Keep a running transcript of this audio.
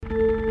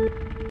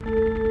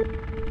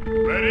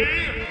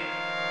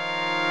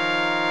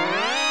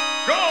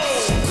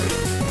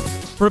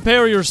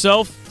Prepare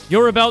yourself.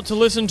 You're about to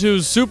listen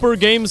to Super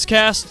Games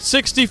Cast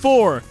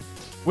 64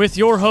 with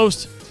your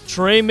host,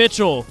 Trey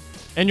Mitchell,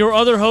 and your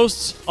other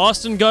hosts,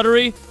 Austin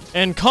Guttery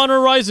and Connor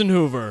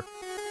Reisenhoover.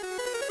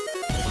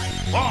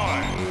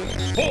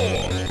 5, 4,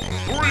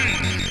 3,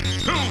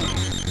 2,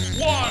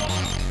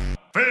 1,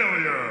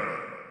 failure!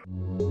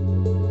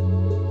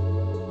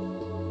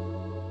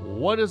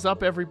 What is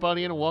up,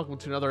 everybody, and welcome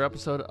to another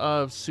episode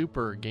of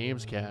Super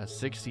Games Cast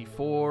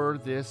 64.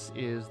 This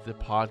is the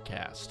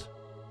podcast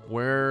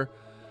where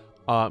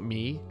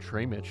me,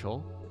 Trey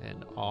Mitchell,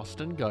 and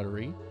Austin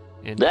Guttery,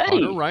 and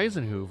Connor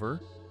Reisenhoover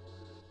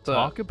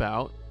talk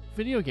about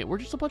video games. We're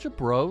just a bunch of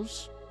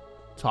bros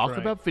talking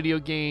about video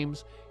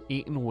games,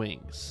 eating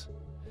wings.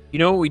 You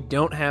know what we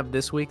don't have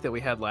this week that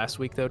we had last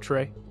week, though,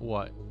 Trey?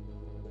 What?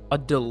 A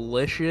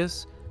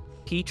delicious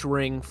peach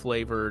ring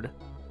flavored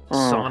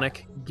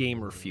Sonic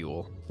Gamer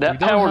Fuel. That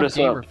powered us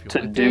up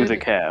to do the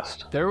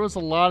cast. There was a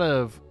lot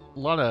of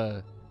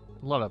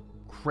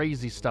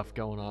crazy stuff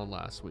going on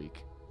last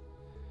week.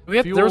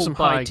 There was some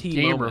high tea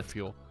Gamer moments.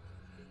 Fuel.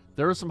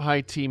 There were some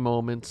high tea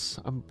moments.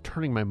 I'm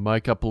turning my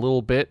mic up a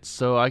little bit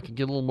so I can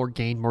get a little more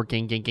gain. Yeah,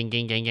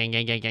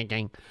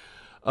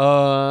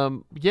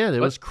 it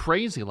was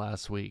crazy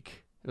last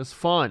week. It was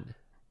fun.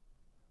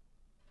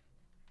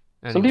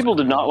 Anyway. Some people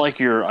did not like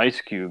your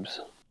ice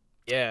cubes.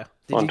 Yeah.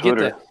 On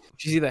Twitter.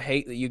 Did you see the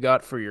hate that you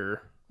got for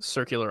your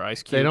circular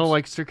ice cubes? They don't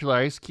like circular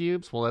ice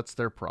cubes? Well, that's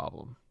their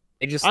problem.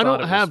 They just I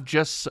don't have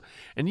just...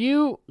 And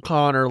you,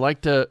 Connor,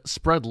 like to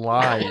spread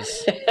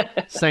lies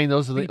saying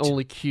those are the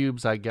only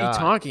cubes I got. What are you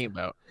talking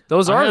about?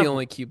 Those are the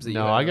only cubes that you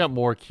have. No, I got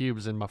more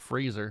cubes in my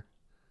freezer.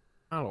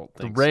 I don't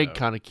think the red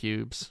kind of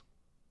cubes.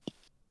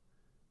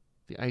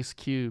 The ice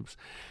cubes.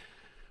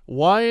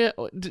 Why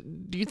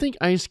do you think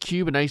Ice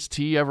Cube and Ice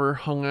T ever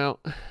hung out?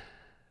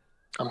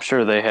 I'm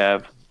sure they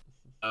have.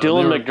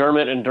 Dylan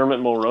McDermott and Dermot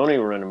Mulroney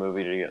were in a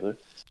movie together.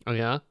 Oh,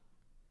 yeah?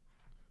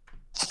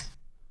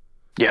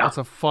 Yeah. That's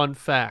a fun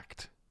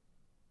fact.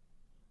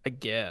 I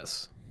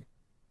guess.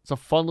 It's a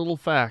fun little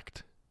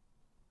fact.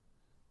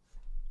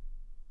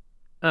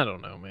 I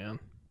don't know, man.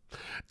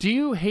 Do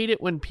you hate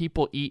it when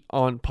people eat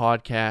on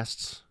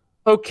podcasts?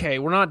 Okay,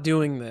 we're not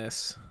doing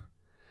this.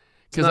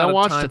 Because I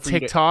watched a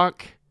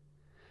TikTok,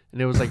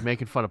 and it was like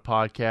making fun of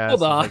podcasts.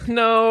 Hold on, like,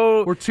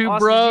 no. We're two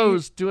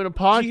bros doing a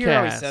podcast. Did you hear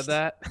how he said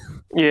that?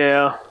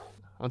 Yeah.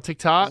 On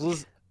TikTok?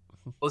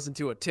 Listen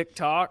to a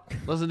TikTok.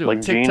 Listen to like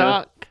a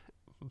TikTok.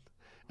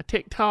 A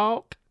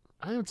TikTok.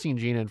 I haven't seen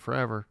Gina in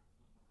forever.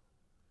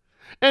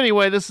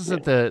 Anyway, this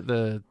isn't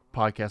the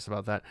podcast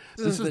about that.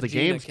 This is the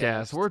Games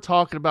Cast. We're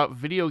talking about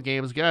video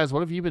games. Guys, what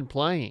have you been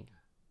playing?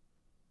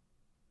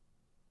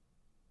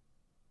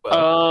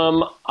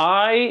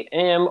 I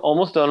am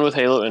almost done with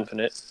Halo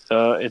Infinite.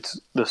 The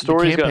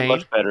story's gotten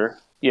much better.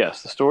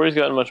 Yes, the story's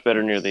gotten much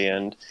better near the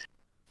end.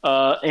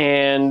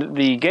 And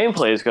the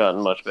gameplay's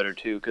gotten much better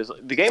too, because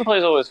the gameplay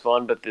is always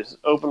fun, but this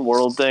open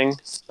world thing,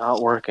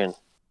 not working.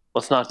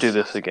 Let's not do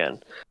this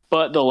again.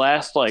 But the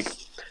last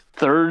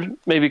third,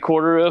 maybe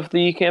quarter of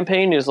the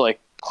campaign is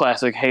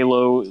classic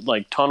Halo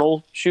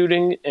tunnel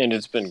shooting, and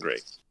it's been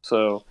great.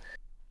 So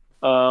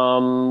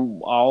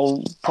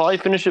I'll probably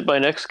finish it by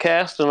next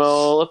cast, and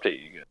I'll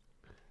update you guys.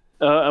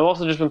 I've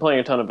also just been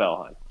playing a ton of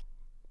Valheim.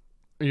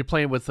 Are you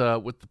playing with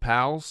the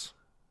pals?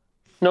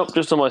 Nope,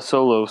 just on my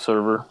solo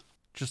server.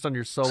 Just on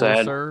your solo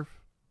serve?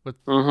 With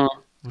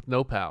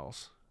no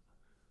pals?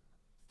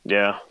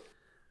 Yeah.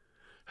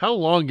 How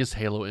long is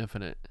Halo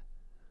Infinite?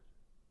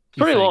 It's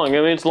pretty long.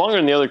 I mean, it's longer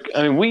than the other...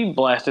 I mean, we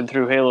blasted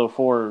through Halo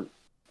 4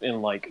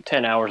 in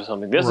 10 hours or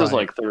something. This is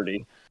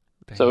 30.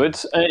 Damn. So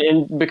it's...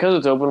 And because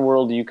it's open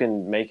world, you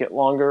can make it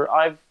longer.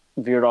 I've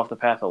veered off the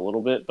path a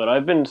little bit, but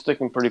I've been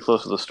sticking pretty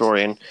close to the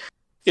story, and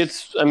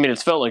it's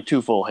felt like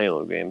 2 full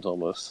Halo games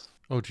almost.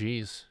 Oh,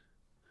 geez.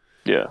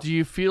 Yeah. Do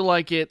you feel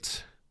like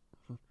it...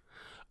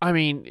 I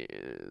mean,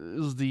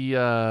 is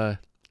the...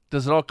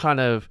 does it all kind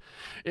of...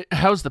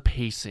 How's the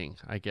pacing?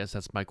 I guess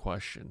that's my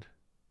question.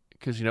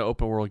 Because,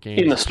 open world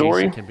games... In the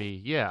story? Can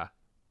be, yeah.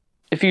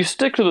 If you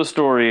stick to the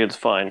story, it's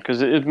fine,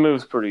 because it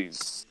moves pretty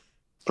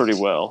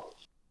well.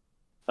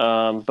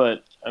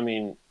 But, I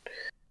mean,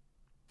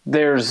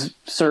 there's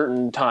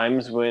certain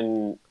times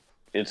when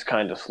it's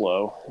kind of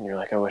slow, and you're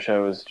like, I wish I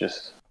was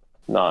just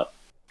not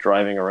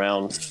driving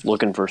around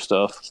looking for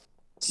stuff.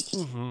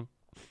 Mm-hmm.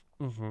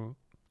 Mm-hmm.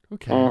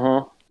 Okay.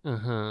 Mm-hmm.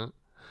 Uh-huh.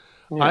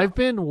 Yeah. I've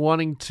been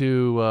wanting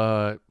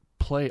to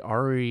play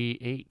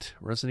RE8,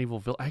 Resident Evil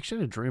Village. I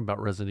actually had a dream about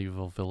Resident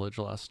Evil Village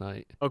last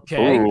night.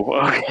 Okay. Ooh,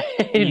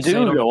 okay. You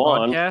do go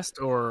on.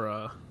 Podcast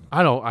or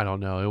I don't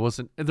know. It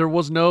wasn't. There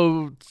was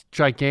no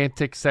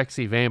gigantic,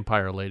 sexy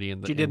vampire lady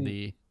in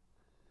the.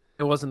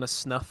 It wasn't a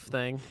snuff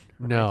thing.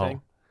 No.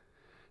 Anything?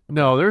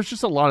 No, there's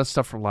just a lot of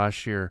stuff from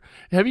last year.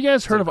 Have you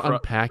guys heard of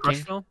Unpacking?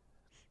 Film?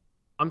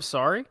 I'm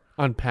sorry.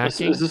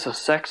 Unpacking. Is this a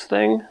sex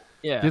thing?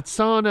 Yeah. It's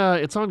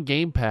on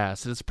Game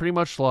Pass. It's pretty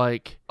much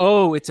like...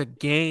 Oh, it's a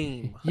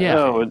game. Yeah.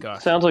 Oh, it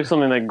sounds like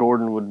something that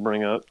Gordon would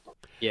bring up.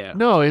 Yeah.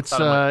 No, it's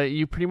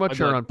you pretty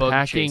much are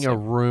unpacking a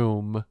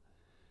room.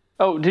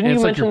 Oh, didn't you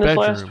it's like mention your this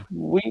last bedroom.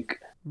 week?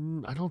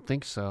 I don't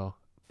think so.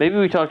 Maybe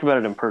we talked about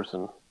it in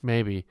person.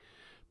 Maybe.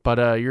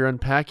 But you're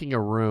unpacking a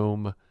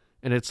room,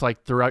 and it's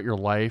like throughout your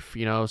life,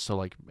 so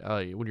like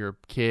when you're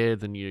a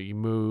kid, then you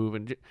move,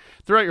 and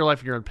throughout your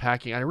life you're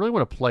unpacking. I really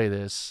want to play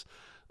this.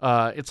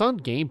 It's on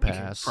Game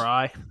Pass. You can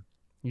cry.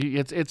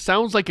 It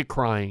sounds like a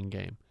crying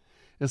game.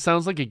 It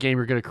sounds like a game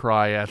you're going to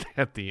cry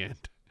at the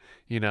end.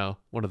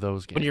 One of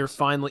those games. When you're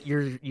finally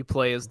you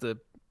play as the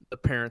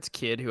parent's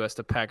kid who has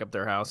to pack up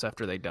their house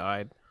after they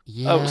died.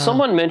 Yeah. Oh,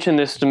 someone mentioned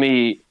this to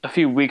me a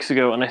few weeks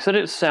ago, and I said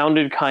it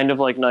sounded kind of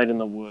like Night in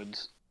the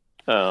Woods.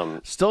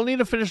 Still need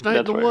to finish Night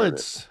in the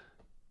Woods.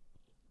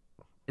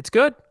 It's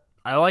good.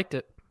 I liked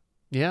it.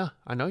 Yeah,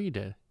 I know you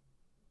did.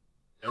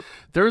 Yep.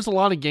 There's a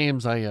lot of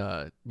games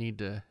I need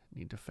to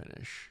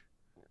finish.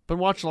 Been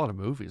watching a lot of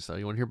movies though.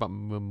 You want to hear about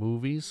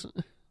movies?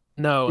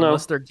 No,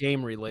 unless they're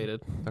game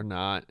related. They're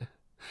not.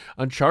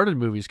 Uncharted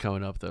movie's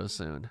coming up though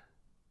soon.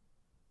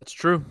 It's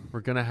true.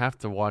 We're gonna have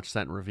to watch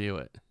that and review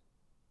it.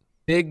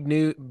 Big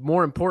news.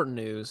 More important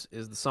news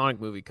is the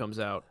Sonic movie comes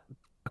out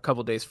a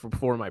couple days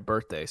before my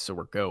birthday, so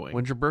we're going.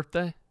 When's your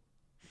birthday?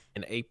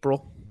 In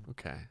April.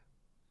 Okay.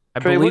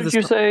 Trey, what did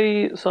you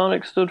say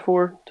Sonic stood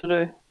for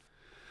today?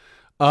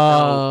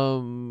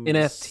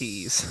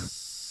 NFTs.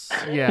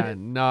 Yeah,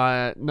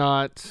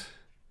 not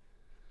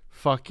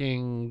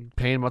fucking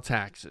paying my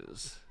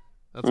taxes.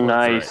 That's what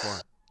nice. It's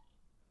for.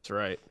 That's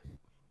right.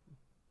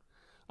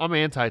 I'm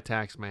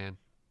anti-tax man.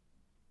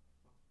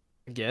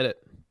 I get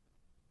it.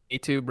 Me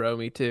too, bro.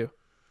 Me too.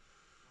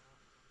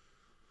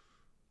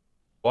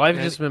 Well, I've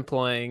just been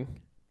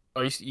playing.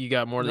 Oh, you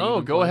got more than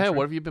No, go ahead.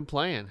 What have you been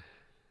playing?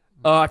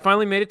 I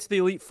finally made it to the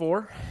Elite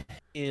Four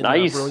in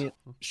nice. Brilliant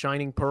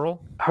Shining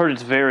Pearl. I heard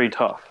it's very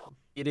tough.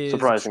 It is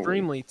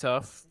extremely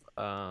tough.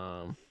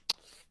 We're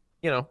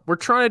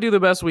trying to do the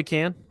best we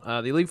can.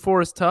 The Elite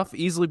Four is tough.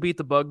 Easily beat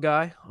the bug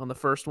guy on the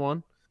first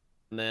one,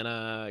 and then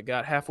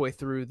got halfway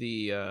through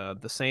the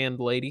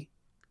Sand Lady,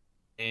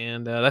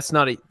 and that's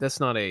not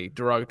a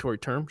derogatory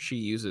term. She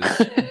uses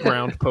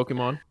ground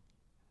Pokemon,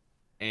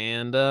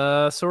 and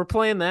so we're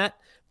playing that.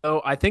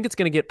 Oh, I think it's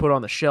going to get put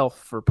on the shelf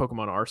for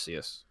Pokemon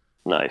Arceus.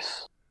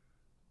 Nice.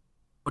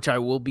 Which I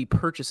will be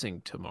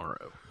purchasing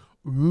tomorrow.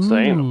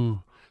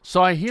 Same.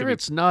 So I hear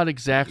it's not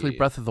exactly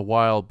Breath of the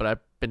Wild, but I've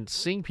been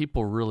seeing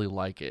people really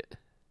like it.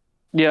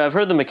 Yeah, I've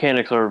heard the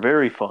mechanics are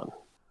very fun.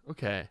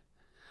 Okay.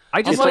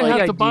 I just might like have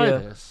the to buy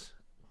idea. this.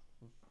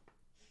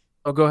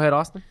 Oh, go ahead,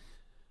 Austin.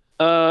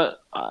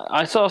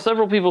 I saw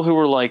several people who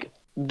were like,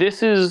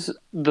 this is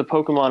the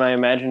Pokemon I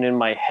imagine in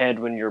my head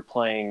when you're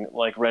playing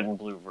like Red and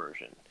Blue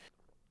version.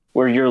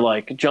 Where you're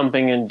like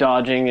jumping and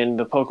dodging and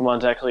the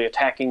Pokemon's actually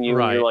attacking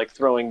you and you're like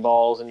throwing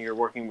balls and you're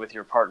working with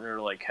your partner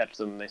to like catch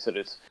them. They said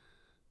it's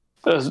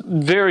a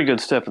very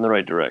good step in the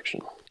right direction.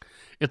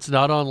 It's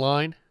not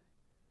online?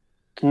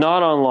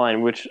 Not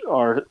online, which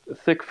our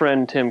thick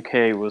friend Tim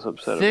K was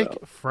upset about.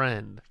 Thick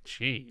friend.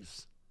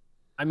 Jeez.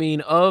 I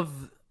mean,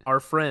 of our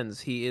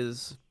friends, he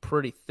is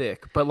pretty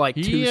thick, but like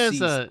he has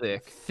 2C's a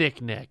thick.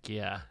 Thick neck,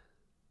 yeah.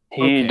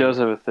 He does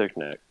have a thick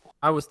neck.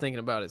 I was thinking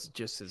about it's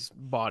just his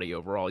body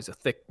overall. He's a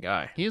thick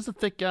guy. He is a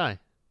thick guy.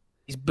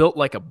 He's built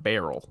like a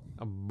barrel.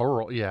 A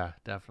burl, yeah,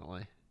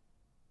 definitely.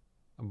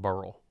 A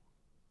burl.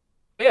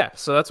 Yeah,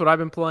 so that's what I've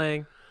been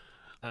playing.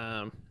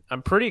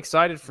 I'm pretty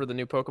excited for the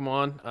new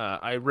Pokemon.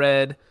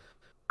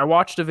 I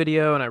watched a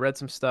video and I read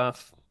some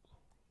stuff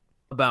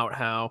about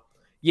how,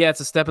 yeah, it's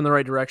a step in the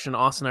right direction.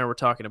 Austin and I were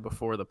talking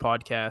before the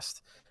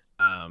podcast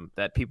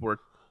that people were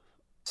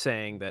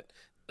saying that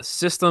the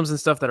systems and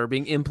stuff that are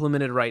being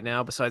implemented right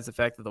now, besides the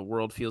fact that the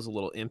world feels a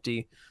little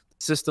empty,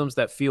 systems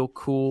that feel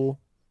cool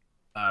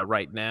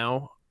right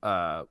now,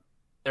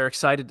 they're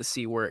excited to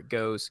see where it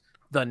goes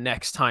the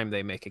next time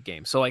they make a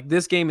game. So like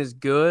this game is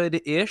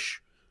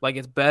good-ish, like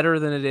it's better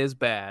than it is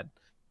bad,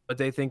 but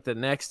they think the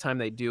next time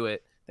they do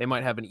it, they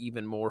might have an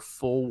even more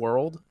full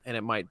world, and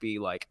it might be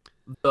like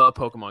the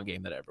Pokemon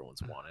game that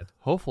everyone's wanted.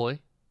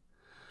 Hopefully.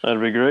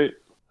 That'd be great.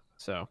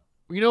 So,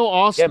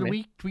 Austin,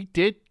 yeah, we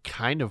did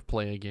kind of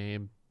play a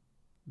game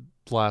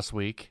last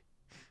week.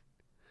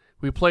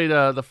 We played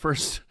the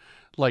first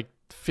like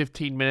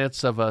 15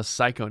 minutes of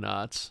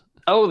Psychonauts.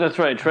 Oh, that's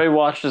right. Trey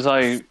watched as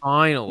I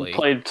finally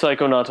played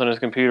Psychonauts on his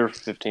computer for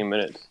 15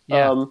 minutes.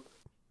 Yeah.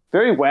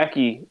 Very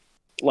wacky,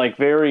 like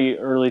very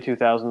early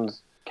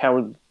 2000s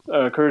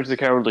Courage the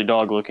Cowardly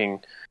Dog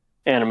looking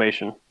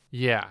animation.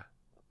 Yeah.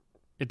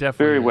 It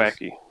definitely very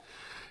is.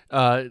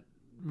 wacky.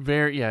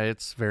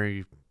 It's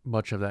very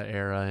much of that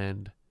era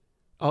and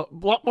a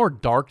lot more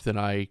dark than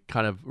I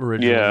kind of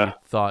originally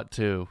thought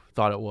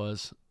it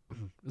was.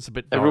 It's a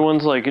bit dark.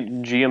 Everyone's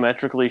like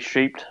geometrically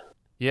shaped.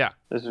 Yeah.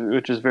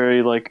 Which is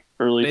very like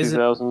early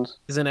 2000s.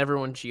 Isn't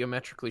everyone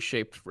geometrically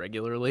shaped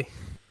regularly?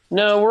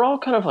 No, we're all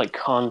kind of like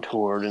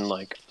contoured and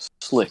like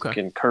slick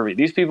and curvy.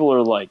 These people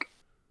are like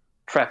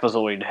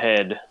trapezoid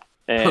head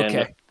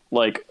and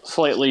like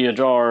slightly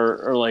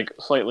ajar or like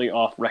slightly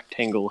off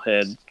rectangle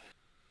head.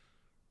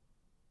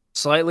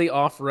 Slightly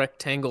off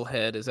rectangle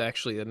head is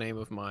actually the name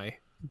of my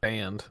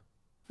band.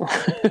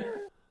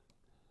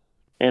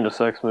 And a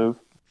sex move.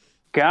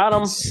 Got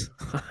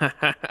him.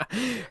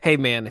 Hey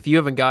man, if you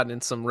haven't gotten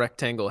in some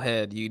rectangle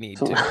head, you need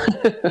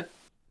to.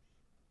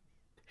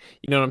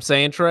 You know what I'm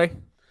saying, Trey?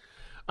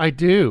 I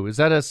do. Is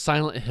that a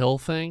Silent Hill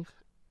thing?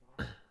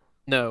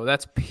 No,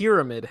 that's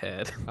Pyramid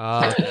Head.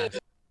 Okay.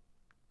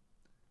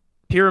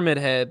 Pyramid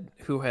Head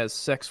who has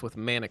sex with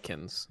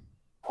mannequins.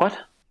 What?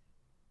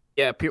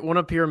 Yeah, one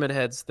of Pyramid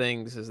Head's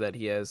things is that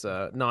he has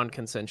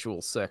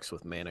non-consensual sex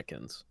with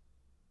mannequins.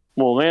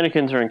 Well,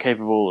 mannequins are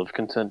incapable of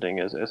consenting,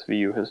 as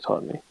SVU has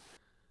taught me.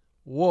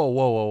 Whoa.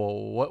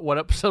 What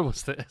episode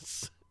was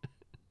this?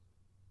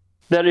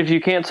 That if you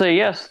can't say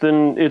yes,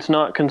 then it's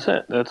not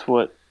consent. That's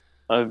what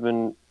I've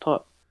been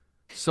taught.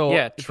 So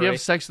Yeah, if Trey. you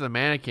have sex with a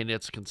mannequin,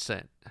 it's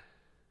consent.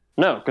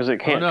 No, because it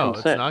can't no,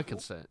 consent. it's not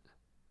consent.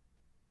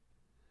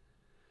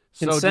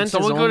 So Consent did is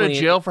someone go to only-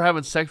 jail for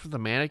having sex with a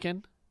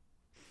mannequin?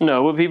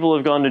 No, but people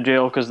have gone to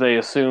jail because they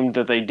assumed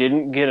that they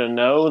didn't get a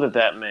no,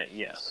 that meant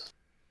yes.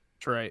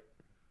 That's right.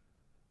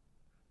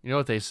 You know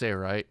what they say,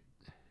 right?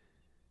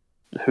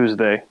 Who's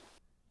they?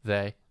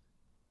 They.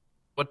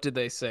 What did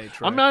they say,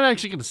 Trey? I'm not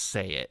actually going to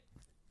say it.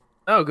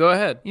 Oh, go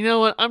ahead. You know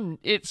what?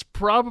 It's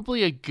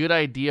probably a good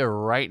idea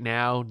right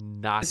now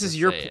not This to is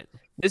your say it.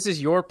 This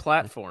is your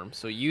platform,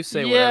 so you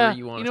say Yeah, whatever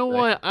you want. you know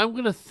what? I'm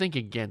going to think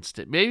against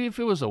it. Maybe if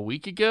it was a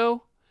week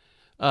ago.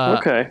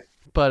 Okay.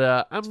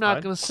 But I'm not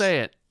fine. going to say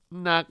it.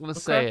 I'm not going to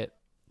say it.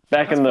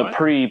 Back in the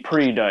fine.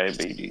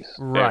 pre-diabetes.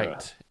 Right.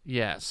 era.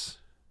 Yes.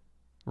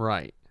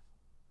 Right.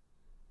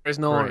 There's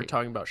no longer Right.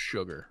 talking about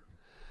sugar.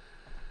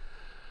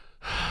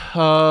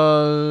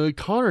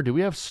 Connor, do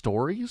we have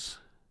stories?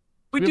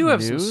 We We do have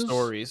have some news?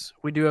 stories.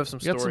 We do have some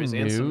We got some stories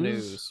and some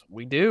news? news.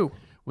 We do.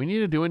 We need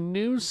to do a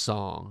news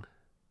song.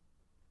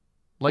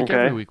 Like Okay.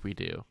 every week we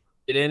do.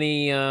 Did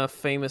any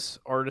famous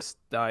artists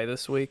die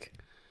this week?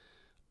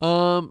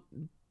 No,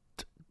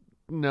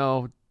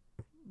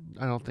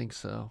 I don't think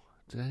so.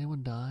 Did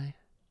anyone die?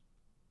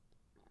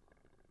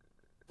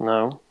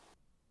 No.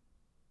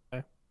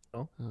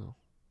 Oh.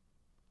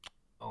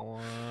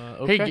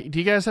 Okay. Hey, do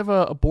you guys have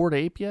a Bored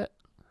Ape yet?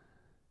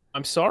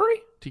 I'm sorry?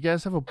 Do you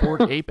guys have a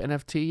Bored Ape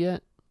NFT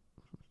yet?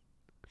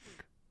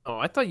 Oh,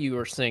 I thought you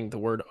were saying the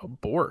word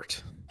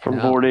abort. From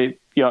No. Bored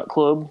Ape Yacht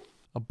Club.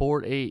 A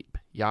Bored Ape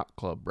Yacht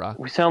Club, bruh.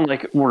 We sound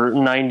like we're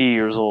 90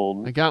 years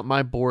old. I got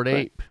my Bored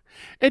Ape.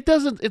 It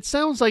doesn't. It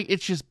sounds like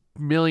it's just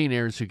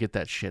millionaires who get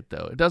that shit,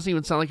 though. It doesn't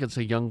even sound like it's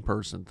a young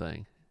person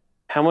thing.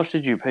 How much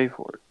did you pay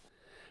for it?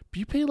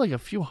 You paid like a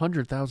few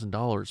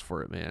 $100,000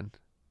 for it, man.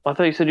 I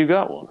thought you said you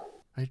got one.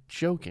 I'm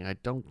joking. I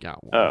don't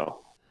got one. Oh.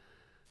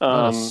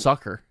 I'm a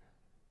sucker.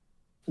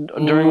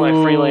 During my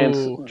freelance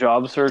Ooh.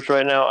 job search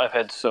right now, I've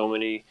had so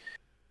many.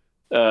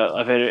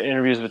 I've had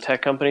interviews with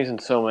tech companies, and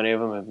so many of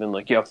them have been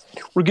like, "Yeah,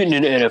 we're getting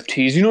into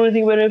NFTs. You know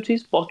anything about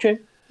NFTs? Blockchain?"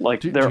 Like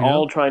Do they're you know?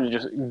 all trying to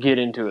just get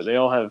into it. They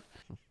all have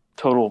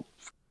total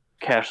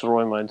cash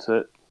Leroy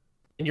mindset.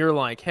 And you're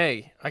like,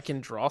 hey, I can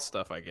draw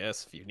stuff, I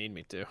guess, if you need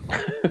me to.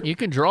 You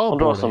can draw a I'll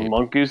draw Bored some Ape.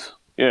 monkeys.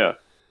 Yeah.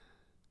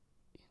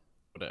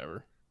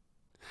 Whatever.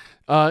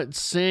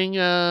 Sing,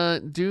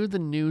 do the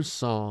new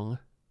song,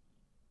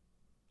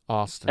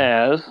 Austin.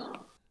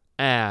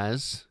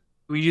 As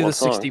We do What the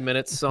song? 60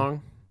 Minutes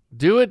song.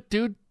 do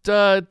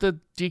the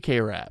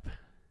DK rap.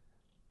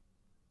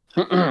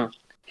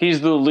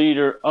 He's the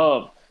leader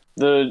of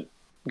the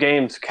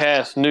Games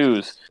Cast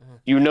News.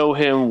 You know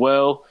him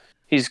well.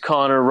 He's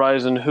Connor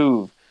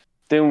Risenhoove.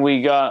 Then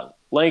we got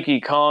Lanky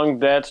Kong.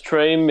 That's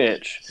Trey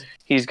Mitch.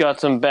 He's got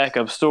some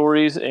backup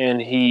stories,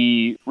 and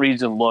he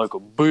reads them like a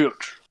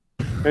bitch.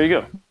 There you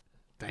go.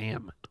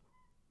 Damn.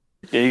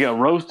 Yeah, you got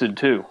roasted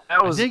too. That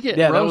I was did get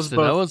yeah, roasted.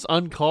 That That was, was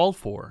uncalled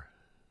for.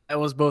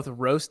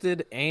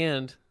 roasted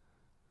and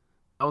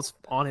I was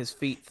on his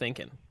feet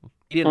thinking.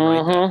 He didn't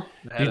write Mhm.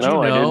 that. Did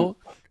No, you I know?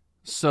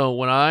 So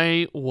when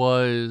I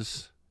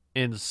was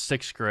in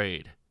 6th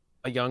grade,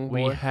 A young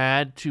we boy.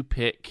 had to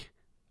pick.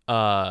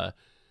 I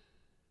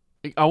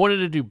wanted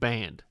to do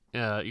band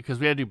because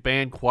we had to do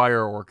band,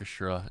 choir,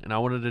 orchestra, and I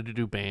wanted to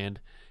do band,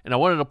 and I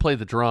wanted to play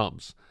the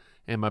drums.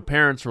 And my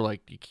parents were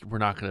like, "We're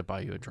not going to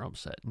buy you a drum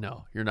set.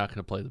 No, you're not going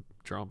to play the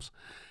drums."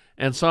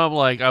 And so I'm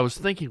like, I was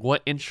thinking,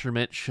 what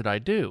instrument should I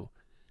do?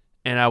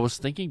 And I was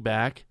thinking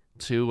back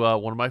to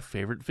one of my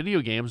favorite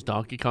video games,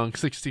 Donkey Kong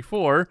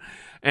 64,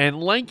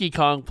 and Lanky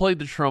Kong played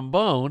the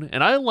trombone,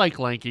 and I like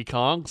Lanky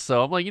Kong,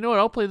 so I'm like, you know what?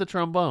 I'll play the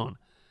trombone.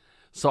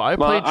 So I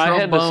Well, played I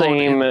had the trombone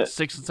same- in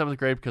 6th and 7th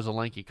grade because of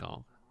Lanky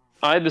Kong.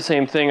 I had the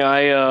same thing.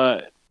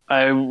 I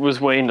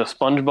was way into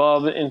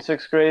SpongeBob in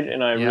 6th grade,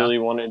 and I Yeah. really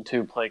wanted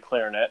to play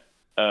clarinet,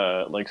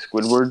 like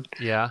Squidward.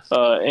 Yeah.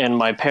 And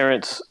my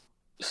parents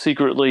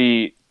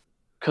secretly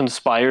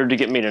conspired to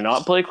get me to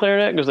not play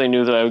clarinet because they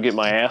knew that I would get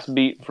my ass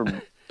beat for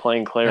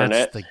playing clarinet.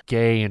 That's the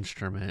gay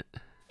instrument.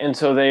 And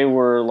so they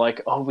were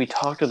like, "Oh, we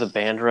talked to the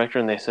band director,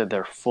 and they said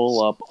they're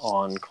full up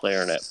on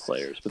clarinet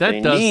players, but they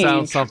That does need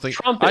sound something.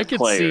 trumpet I could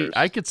players."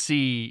 I could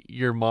see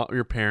your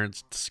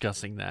parents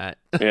discussing that.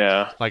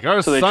 Yeah, Like,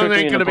 our So they son tricked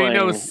me ain't gonna into be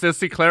no playing-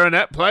 sissy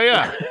clarinet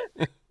player.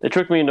 they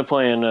tricked me into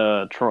playing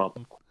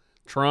Trump.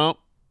 Trump.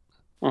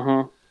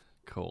 Hmm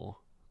Cool.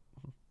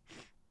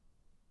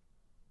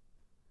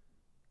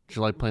 Did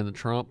you like playing the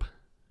Trump?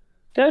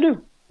 Yeah, I do.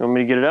 You want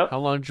me to get it out? How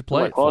long did you In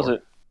play my it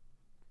closet.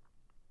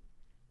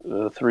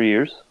 3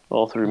 years,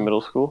 all through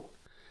middle school.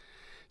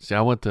 See,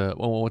 I went to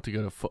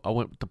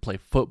play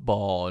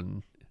football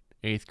in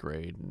 8th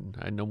grade, and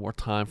I had no more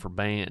time for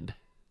band.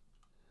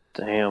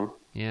 Damn.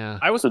 Yeah.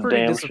 I was It's a pretty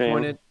damn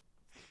disappointed.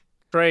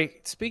 Trey,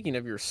 speaking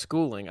of your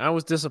schooling, I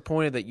was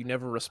disappointed that you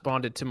never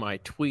responded to my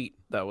tweet.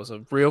 That was a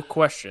real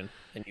question,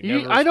 and you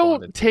never I don't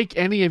responded. take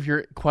any of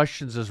your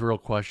questions as real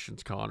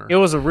questions, Connor. It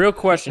was a real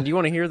question. Do you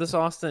want to hear this,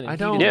 Austin? And I he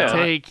don't did not.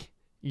 take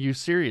you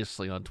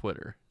seriously on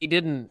Twitter. He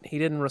didn't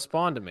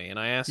respond to me, and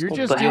I asked. You're What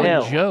just the doing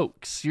hell?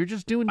 jokes. You're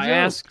just doing I jokes.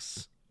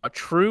 asked a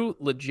true,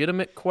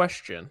 legitimate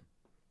question.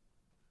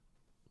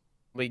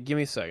 Wait, give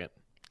me a second.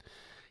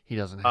 He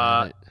doesn't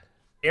have it.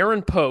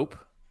 Aaron Pope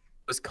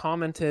was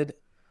commented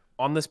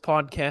on this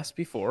podcast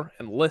before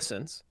and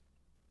listens.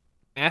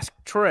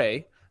 Asked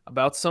Trey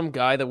about some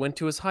guy that went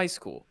to his high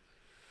school,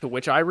 to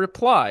which I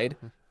replied,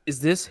 "Is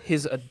this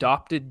his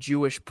adopted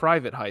Jewish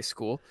private high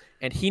school?"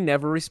 And he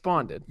never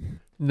responded.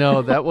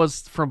 No, that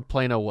was from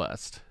Plano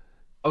West.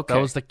 Okay.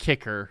 That was the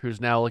kicker, who's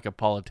now like a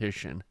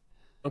politician.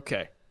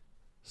 Okay. Do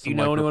Some, you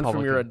know like, anyone from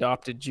your Republican.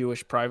 adopted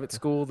Jewish private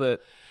school that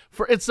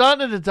It's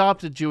not an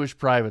adopted Jewish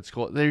private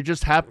school. There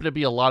just happen to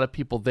be a lot of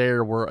people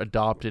there were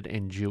adopted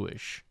and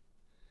Jewish.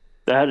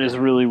 That is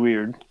really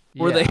weird.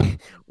 were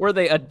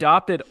they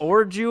adopted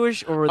or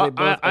Jewish, or were they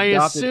both I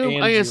adopted assume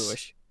and I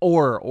Jewish?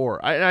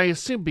 I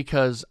assume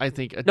because I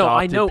think adopted No,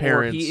 I know,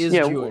 parents or he is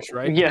yeah, Jewish,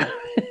 right? Yeah.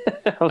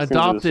 I was gonna do the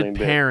adopted same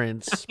bit.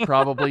 parents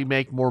probably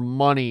make more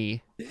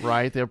money,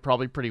 right? They're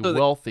probably pretty So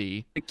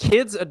wealthy. The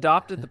kids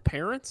adopted the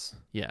parents?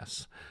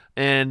 Yes.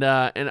 And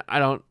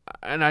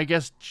I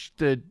guess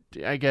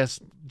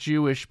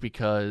Jewish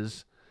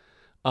because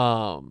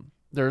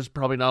there's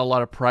probably not a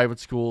lot of private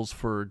schools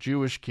for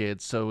Jewish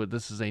kids, so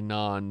this is a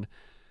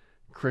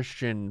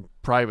non-Christian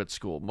private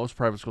school. Most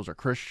private schools are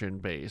Christian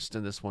based,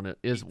 and this one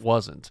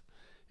wasn't.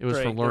 It was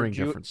for Right, they're learning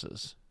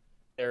differences.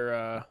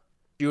 They're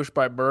Jewish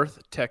by birth,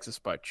 Texas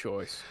by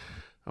choice.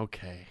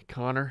 Okay,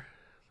 Connor.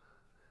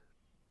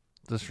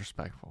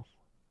 Disrespectful.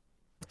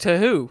 To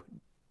who?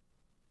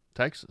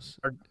 Texas.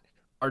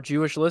 Our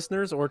Jewish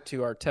listeners, or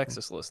to our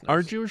Texas listeners?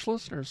 Our Jewish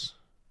listeners.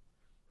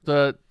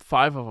 The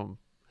 5 of them.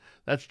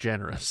 That's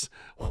generous.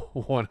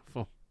 One of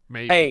them,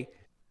 maybe. Hey,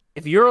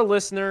 if you're a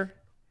listener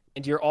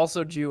and you're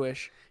also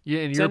Jewish, Yeah,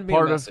 and you're send me a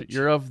part of message.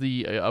 you're of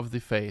the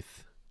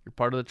faith. You're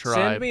part of the tribe.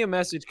 send me a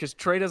message, because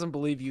Trey doesn't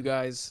believe you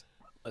guys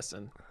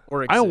listen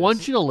or exist. I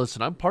want you to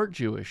listen. I'm part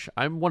Jewish.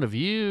 I'm one of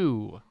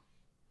you.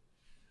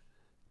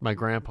 My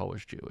grandpa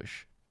was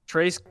Jewish.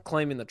 Trey's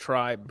claiming the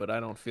tribe, but I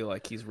don't feel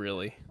like he's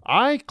really.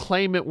 I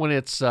claim it when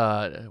it's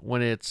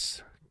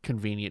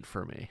convenient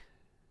for me.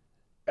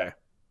 Okay.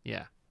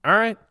 Yeah. All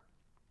right.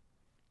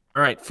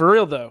 For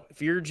real though,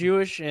 if you're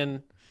Jewish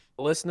and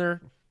a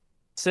listener,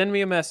 send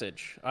me a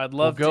message. I'd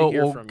love to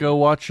hear We'll from go you.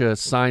 watch a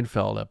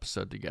Seinfeld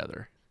episode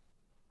together,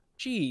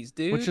 Jeez,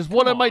 dude. which is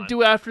what I come might on.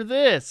 do after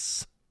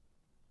this.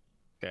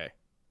 Okay.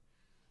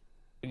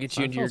 I'll get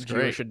you into your Seinfeld's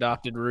great. Jewish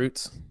adopted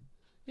roots.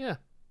 Yeah.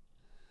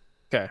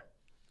 Okay.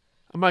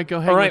 I might go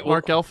hang All right, with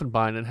Mark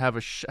Elfenbein and have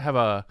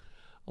a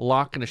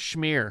lock and a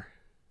schmear.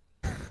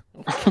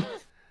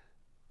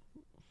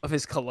 Of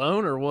his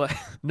cologne or what?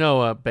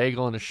 No, a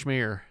bagel and a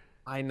schmear.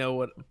 I know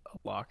what a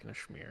lock and a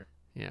schmear.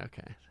 Yeah,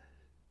 okay.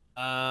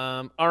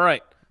 All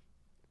right.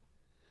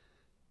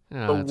 Oh,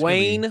 it's gonna be-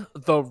 Dwayne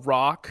The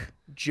Rock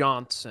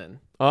Johnson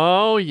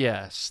Oh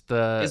yes,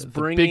 the is big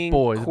bringing,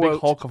 boy, the big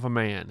quote, Hulk of a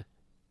man.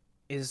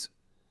 is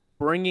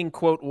bringing,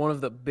 quote, one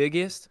of the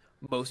biggest,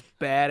 most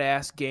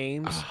badass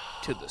games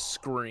to the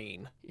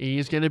screen.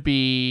 He's gonna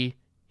be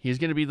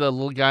the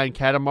little guy in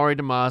Katamari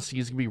Damacy.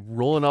 He's gonna be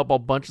rolling up a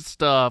bunch of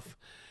stuff.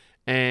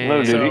 And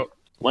No, dude. So-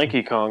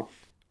 Lanky Kong.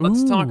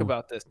 Let's talk Ooh.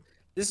 about this.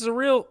 This is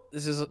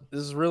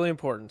really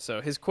important.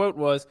 So his quote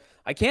was,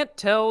 "I can't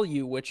tell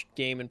you which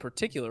game in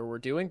particular we're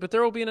doing, but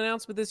there will be an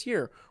announcement this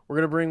year. We're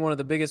going to bring one of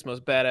the biggest,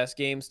 most badass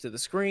games to the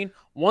screen,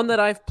 one that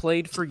I've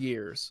played for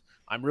years.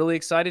 I'm really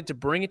excited to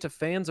bring it to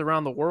fans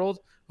around the world.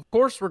 Of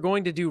course, we're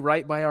going to do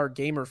right by our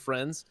gamer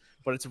friends,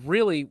 but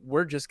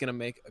we're just going to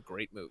make a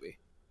great movie."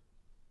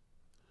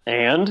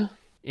 And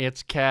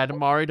it's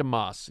Katamari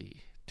Damacy.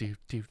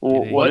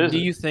 Well, What is do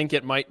it? you think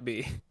it might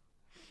be?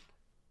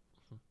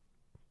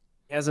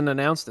 He hasn't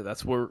announced it.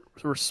 That's where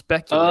we're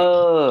speculating.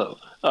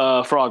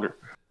 Frogger.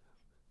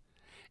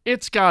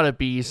 It's gotta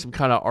be some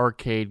kind of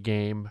arcade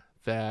game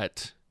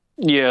that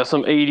Yeah,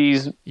 some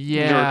 80s jerk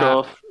yeah,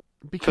 off.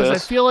 because I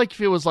fest. feel like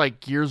if it was like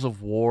Gears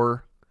of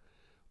War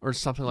or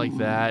something like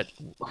that,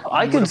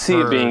 I you could would've see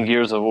it being heard-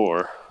 Gears of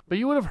War. but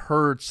you would have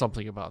heard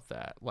something about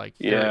that. Like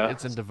Yeah.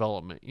 it's in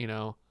development, you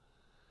know.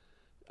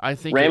 I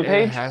think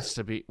Rampage? it has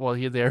to be. Well,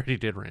 they already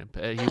did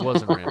Rampage. He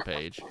was in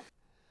Rampage.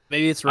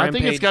 Maybe it's I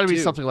Rampage think it's got to be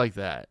 2. something like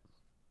that.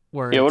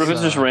 Where Yeah, what if it's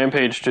just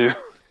Rampage 2?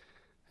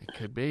 It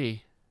could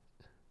be.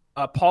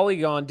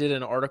 Polygon did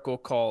an article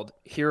called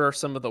 "Here are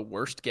some of the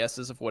worst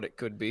guesses of what it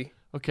could be."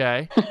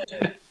 Okay.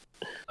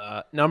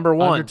 Number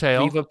one,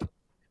 Undertale.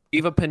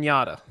 Viva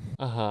Pinata.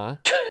 Uh huh.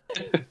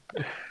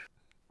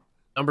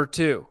 Number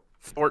 2,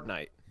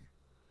 Fortnite.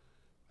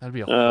 That'd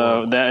be a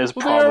horrible. That is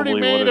Well, probably they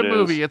already made what a it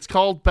movie. is. It's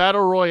called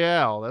Battle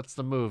Royale. That's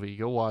the movie.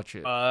 Go watch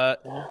it.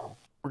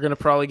 We're gonna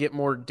probably get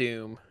more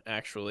Doom,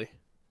 actually.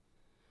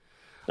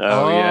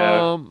 Oh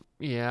yeah.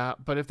 Yeah,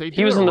 but if they do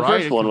He was it in the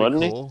right, first it one, could be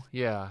wasn't he? cool.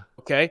 Yeah.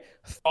 Okay,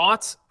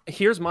 thoughts.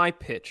 Here's my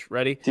pitch.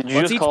 Ready? Did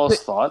you just call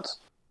us thoughts?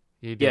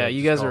 You Yeah, did.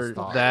 you Just guys call are us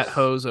thoughts. that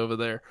hose over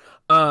there.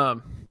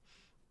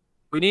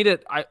 We need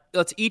it.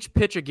 Let's each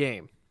pitch a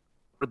game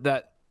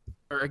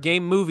or a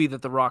game movie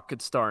that The Rock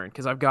could star in,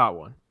 because I've got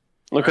one.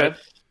 Okay. Right.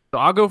 So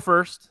I'll go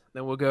first,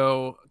 then we'll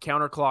go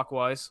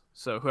counterclockwise.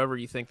 So whoever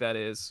you think that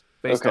is,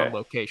 based on Okay.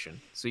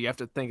 location. So you have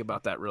to think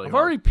about that really I've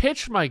hard. already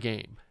pitched my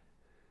game.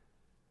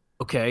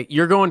 Okay,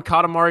 you're going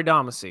Katamari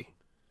Damacy.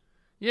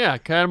 Yeah,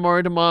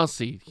 Katamari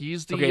Damacy.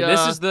 He's the Okay,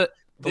 this is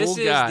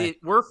guy.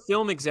 we're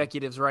film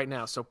executives right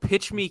now. So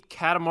pitch me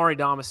Katamari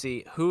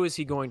Damacy. Who is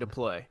he going to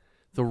play?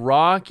 The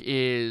Rock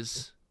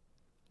is.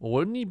 Well,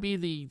 wouldn't he be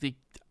the?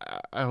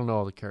 I don't know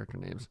all the character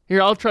names. Here,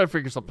 I'll try to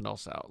figure something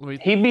else out.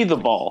 He'd be the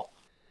ball.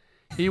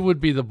 He would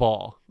be the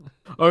ball.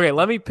 Okay,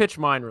 let me pitch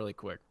mine really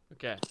quick.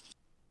 Okay.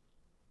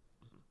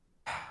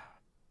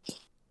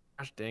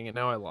 Gosh dang it!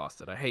 Now I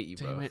lost it. I hate you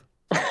Damn both.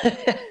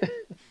 it.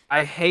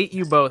 I hate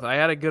you both. I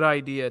had a good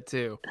idea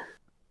too.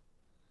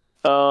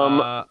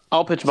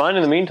 I'll pitch mine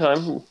in the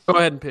meantime. Go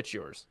ahead and pitch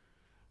yours.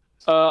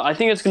 I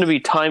think it's going to be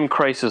Time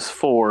Crisis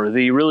 4,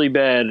 the really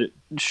bad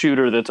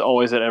shooter that's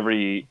always at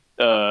every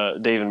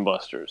Dave &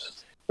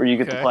 Buster's, where you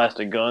get the Okay.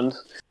 plastic guns.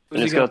 Who's And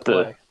he it's gonna got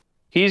play?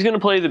 He's going to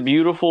play the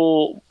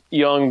beautiful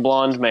young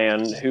blonde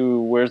man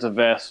who wears a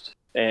vest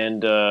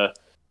and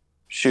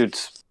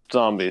shoots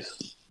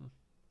zombies.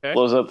 Okay.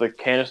 Blows up the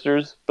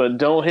canisters, but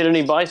don't hit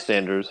any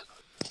bystanders.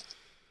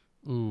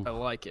 Ooh. I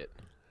like it.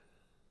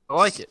 I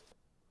like it.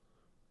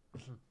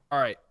 All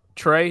right,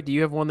 Trey, do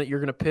you have one that you're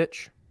gonna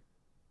pitch?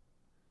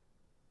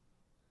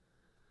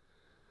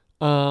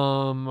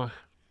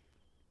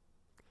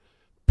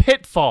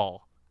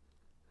 Pitfall.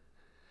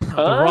 The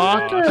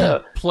Rock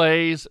Ah,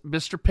 plays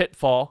Mr.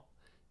 Pitfall.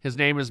 His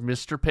name is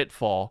Mr.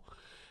 Pitfall.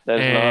 that's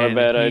not a and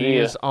bad he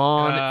idea. is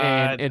on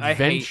God, an I hate-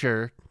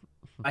 adventure.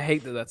 I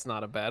hate that that's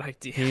not a bad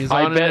idea. He's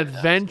I on an bet-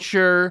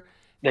 adventure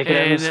They could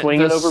have in him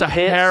swinging the over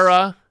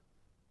Sahara,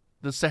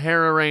 the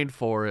Sahara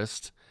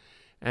rainforest,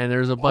 and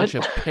there's a bunch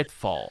of What?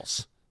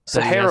 pitfalls. pits.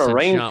 that he has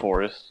Sahara to jump.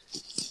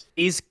 rainforest.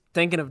 He's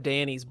thinking of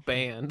Danny's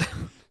band.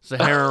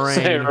 Sahara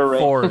Sahara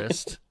rain.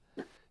 rainforest.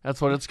 That's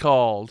what it's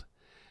called.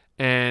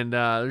 And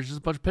there's just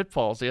a bunch of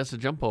pitfalls. He has to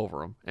jump over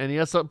them, and he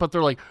has to, but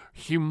they're like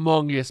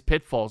humongous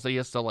pitfalls that he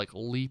has to like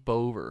leap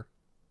over.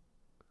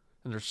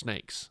 And they're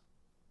snakes.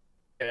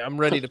 Okay, I'm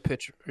ready to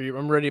pitch.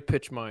 I'm ready to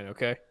pitch mine.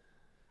 Okay.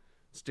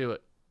 Let's do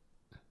it.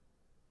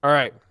 All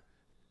right.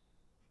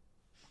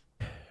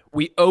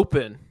 We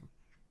open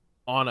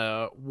on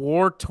a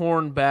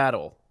war-torn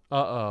battle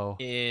Uh-oh.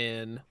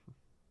 in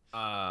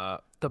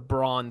the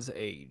Bronze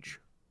Age.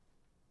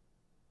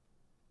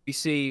 We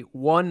see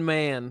one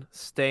man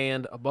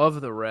stand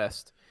above the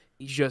rest.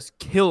 He's just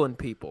killing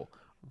people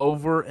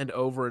over and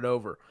over and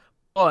over.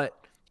 But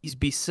he's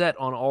beset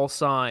on all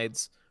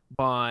sides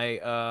by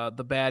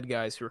the bad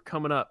guys who are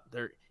coming up.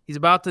 He's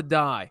about to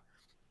die.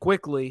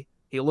 Quickly,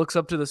 he looks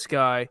up to the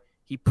sky.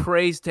 He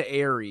prays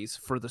to Ares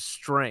for the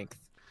strength.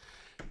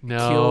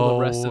 No. Kill the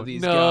rest of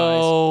these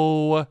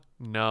guys.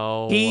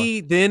 No. He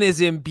then is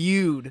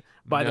imbued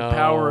by the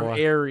power No. of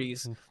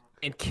Ares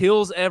and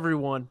kills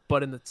everyone,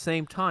 but in the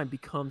same time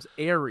becomes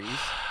Ares'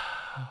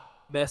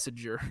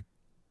 messenger.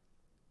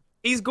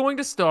 He's going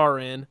to star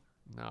in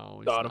No.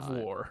 he's God of not.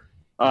 War.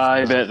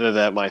 I bet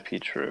that might be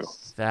true.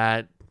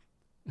 That.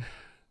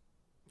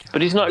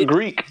 But he's not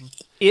Greek.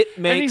 It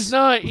makes he's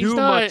not- too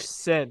not- much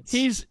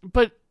sense.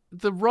 But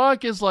The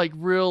Rock is like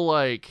real,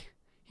 like,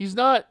 he's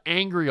not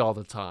angry all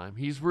the time.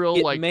 He's real,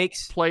 It like,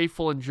 makes-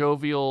 playful and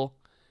jovial,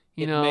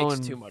 you it know. makes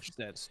and, too much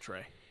sense,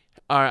 Trey.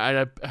 All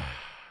right.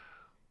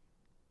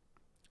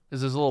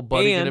 Is his little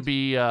buddy And- gonna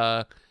be?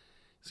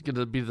 Is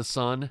gonna be the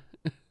son?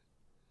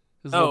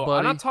 His No, little buddy,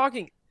 I'm not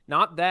talking.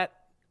 Not that.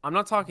 I'm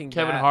not talking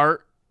Kevin that.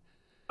 Hart.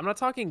 I'm not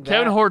talking.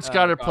 Kevin that, Hart's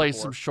got to God play of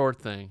War. some short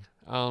thing.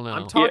 I don't know.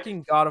 I'm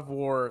talking God of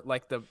War,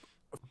 like the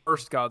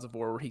first Gods of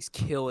War, where he's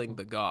killing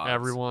the gods.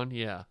 Everyone,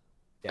 yeah.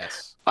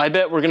 Yes. I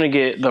bet we're gonna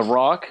get The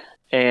Rock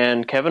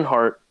and Kevin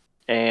Hart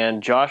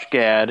and Josh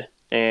Gad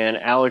and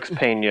Alex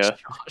Pena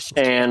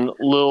and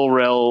Lil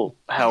Rel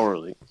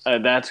Howerly.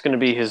 That's gonna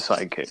be his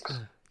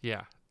sidekicks.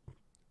 Yeah.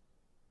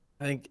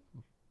 I think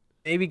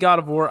maybe God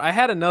of War. I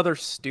had another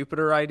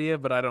stupider idea,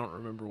 but I don't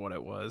remember what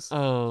it was.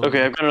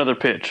 Okay, I've got another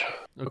pitch.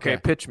 Okay,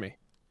 pitch me.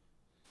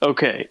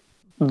 Okay,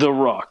 The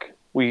Rock.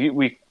 We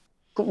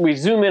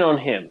zoom in on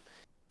him.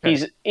 Okay.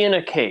 He's in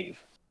a cave.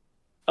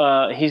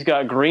 He's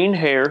got green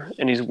hair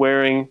and he's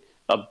wearing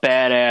a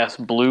badass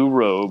blue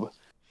robe.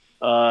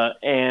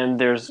 And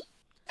there's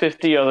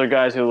 50 other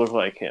guys who look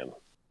like him,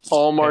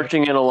 all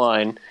marching in a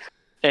line.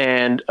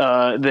 And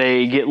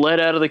they get let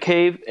out of the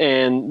cave,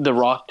 and The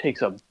Rock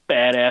takes a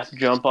badass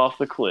jump off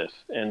the cliff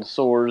and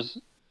soars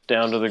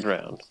down to the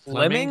ground.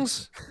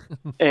 Lemmings?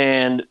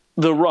 And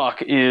The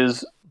Rock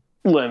is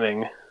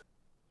Lemming.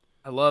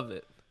 I love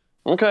it.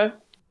 Okay.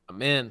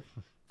 I'm in.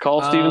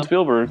 Call Steven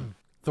Spielberg.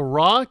 The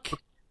Rock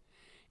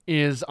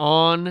is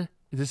on.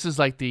 This is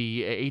like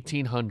the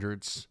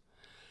 1800s,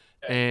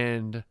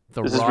 and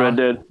This is Red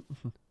Dead.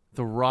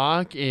 The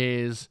Rock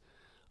is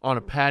on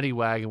a paddy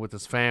wagon with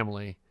his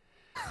family,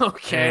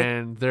 Okay.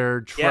 and they're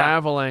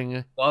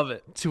traveling Love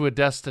it. to a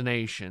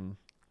destination.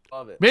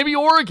 Love it. Maybe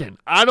Oregon.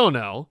 I don't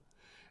know.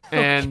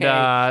 And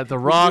Okay. The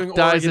Rock doing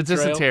dies Oregon of Trail?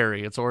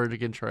 dysentery. It's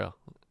Oregon Trail.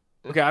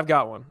 Okay, I've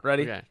got one.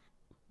 Ready? Okay.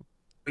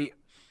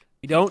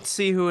 We don't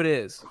see who it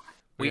is.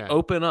 We Okay.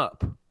 open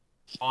up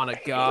on a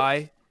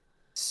guy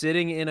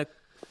sitting in a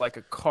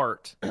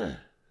cart. And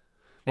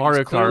Mario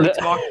he's clearly Kart.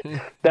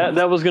 talking-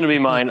 That was going to be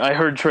mine. I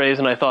heard Trey's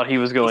and I thought he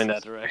was going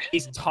that direction.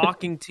 he's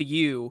talking to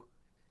you,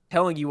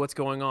 telling you what's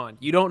going on.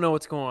 You don't know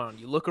what's going on.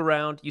 You look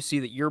around, you see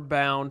that you're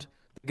bound.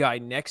 The guy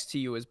next to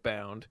you is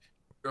bound.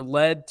 You're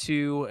led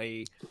to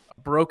a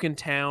broken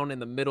town in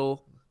the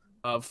middle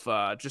of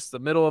just the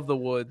middle of the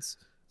woods.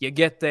 You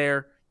get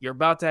there. You're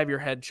about to have your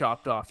head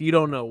chopped off. You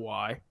don't know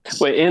why.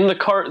 Wait, in the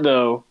cart,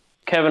 though,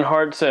 Kevin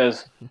Hart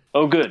says,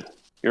 "Oh, good.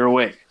 You're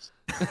awake."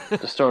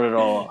 To start it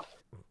all off.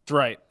 That's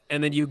right.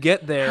 And then you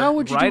get there. How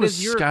would you right do a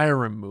as you're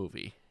Skyrim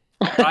movie?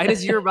 right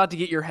as you're about to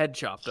get your head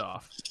chopped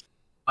off,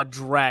 a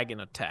dragon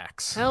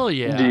attacks. Hell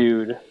yeah,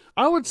 Dude.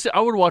 I would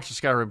watch a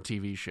Skyrim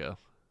TV show.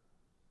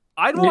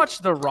 I'd watch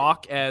The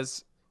Rock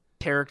as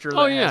character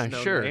that yeah, has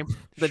no sure. name,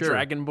 the Sure.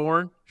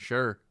 Dragonborn.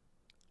 Sure.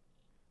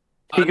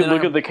 He could then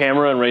look I- at the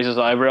camera and raise his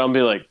eyebrow and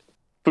be like,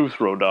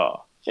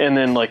 "Futhroda," and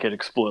then like it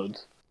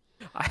explodes.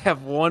 I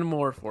have one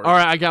more for you. All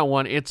right, I got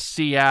one. It's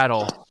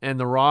Seattle, and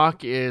The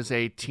Rock is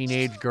a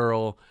teenage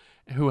girl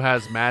who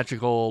has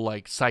magical,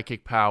 like,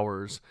 psychic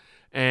powers,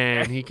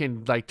 and he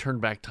can, like, turn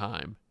back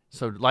time.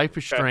 So Life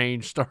is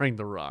Strange starring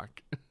The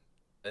Rock.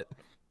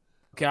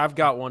 Okay, I've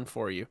got one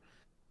for you.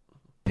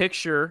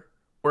 Picture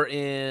we're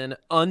in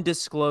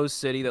undisclosed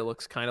city that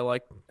looks kind of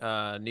like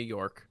New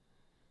York.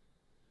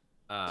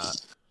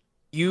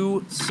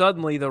 You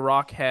suddenly, The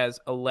Rock has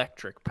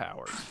electric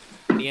powers.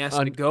 He has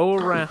to go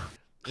around.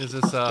 Is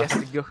this He has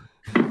to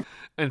go.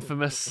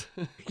 infamous?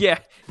 Yeah,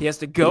 he has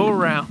to go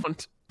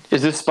around.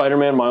 Is this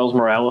Spider-Man Miles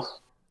Morales?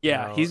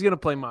 Yeah, No. he's gonna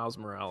play Miles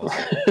Morales.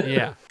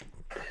 Yeah.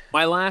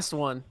 My last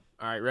one.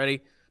 All right,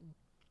 ready?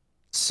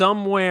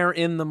 Somewhere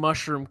in the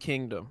Mushroom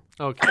Kingdom,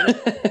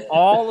 Okay.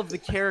 all of the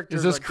characters.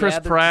 Is this are Chris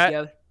gathered Pratt?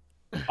 Together,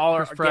 all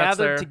are Chris Pratt's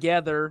gathered there.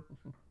 together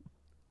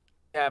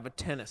to have a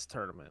tennis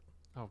tournament.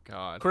 Oh,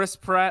 God. Chris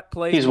Pratt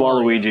plays. He's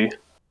Mario. Waluigi.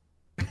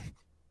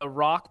 The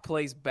Rock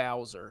plays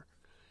Bowser.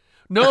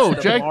 No,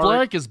 the Jack Mar-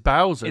 Black is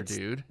Bowser, It's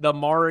dude. the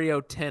Mario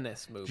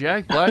Tennis movie.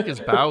 Jack Black is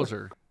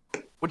Bowser.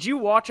 Would you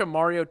watch a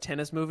Mario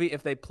Tennis movie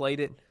if they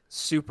played it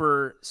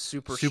super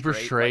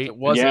straight? Like it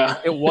wasn't.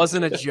 Yeah. It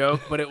wasn't a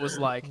joke, but it was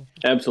like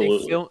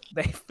Absolutely.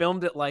 they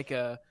filmed it like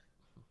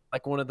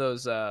one of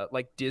those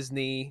like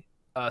Disney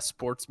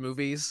sports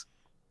movies,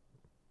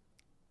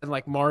 and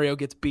like Mario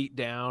gets beat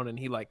down and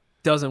he like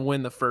doesn't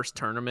win the first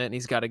tournament and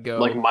he's got to go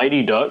Like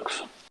Mighty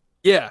Ducks.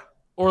 yeah,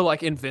 or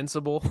like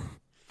Invincible.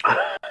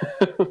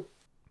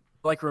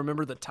 Like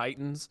Remember the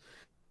Titans.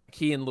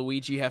 He and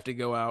Luigi have to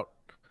go out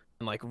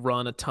and like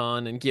run a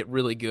ton and get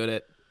really good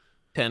at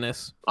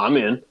tennis. I'm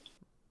in.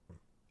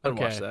 I'd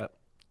Okay. watch that.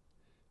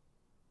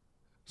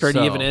 Trey, do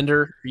you have an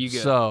ender? Are you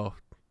good? So,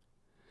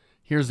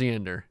 here's the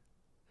ender.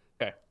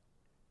 Okay.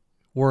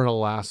 We're in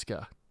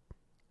Alaska,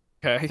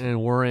 Okay.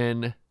 and we're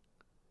in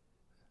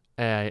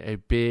a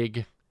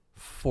big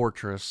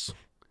fortress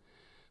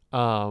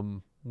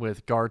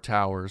with guard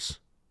towers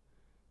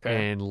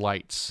Okay. and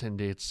lights,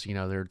 and it's,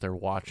 they're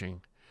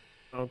watching.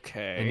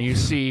 Okay. And you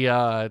see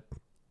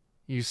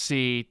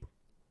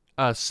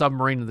a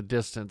submarine in the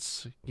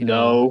distance. You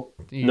No.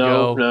 you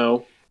No. go,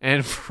 No.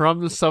 and from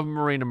the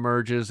submarine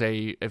emerges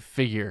a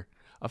figure,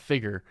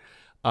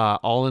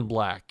 all in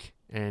black,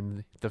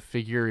 and the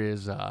figure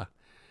is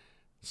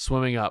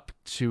swimming up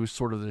to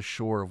sort of the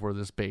shore of where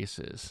this base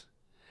is.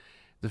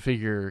 The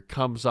figure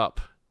comes out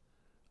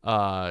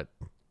of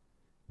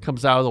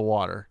the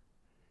water,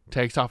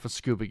 takes off his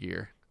scuba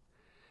gear,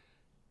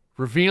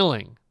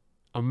 revealing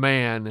a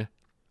man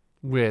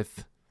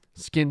with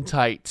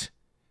skin-tight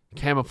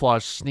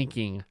camouflage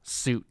sneaking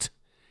suit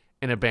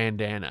and a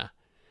bandana.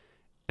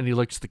 And he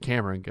looks at the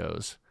camera and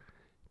goes,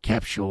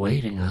 "Kept you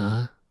waiting,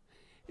 huh?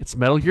 It's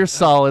Metal Gear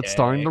Solid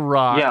starring The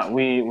Rock." Yeah,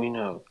 we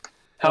know.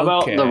 How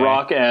about Okay. The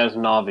Rock as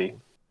Navi?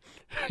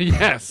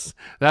 Yes,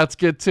 that's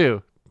good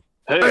too.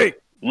 Hey,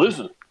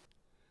 listen.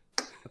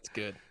 That's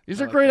good.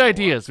 These I are like great that a lot.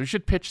 ideas. We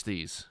should pitch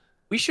these.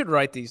 We should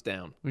write these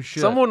down. We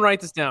should. Someone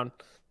write this down.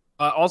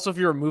 Also, if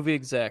you're a movie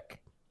exec,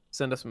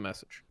 send us a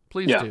message.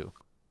 Please Yeah. do.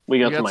 We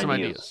We got, some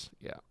ideas.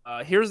 ideas.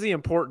 Yeah. Here's the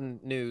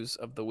important news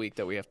of the week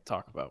that we have to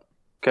talk about.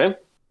 Okay.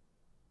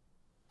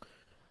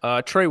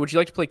 Trey, would you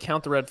like to play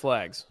Count the Red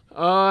Flags?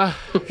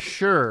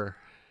 Sure.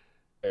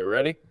 Okay,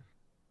 ready?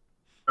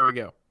 There we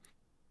go.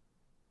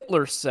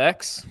 Hitler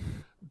sex.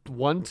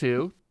 1,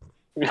 2,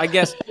 I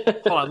guess.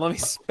 Hold on, let me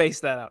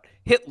space that out.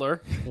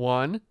 Hitler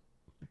 1,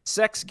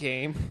 sex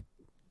game.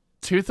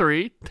 2,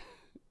 3.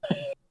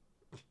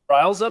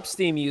 Riles up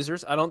Steam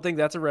users. I don't think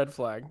that's a red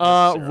flag.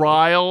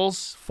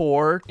 Riles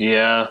 4.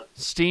 Yeah.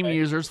 Steam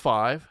users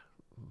 5.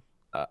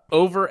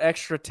 Over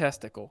extra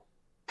testicle.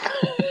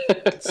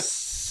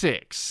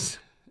 6.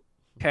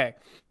 Okay.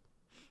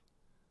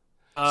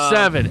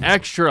 7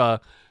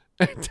 extra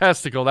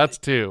testicle. That's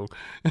 2.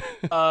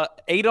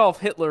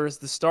 Adolf Hitler is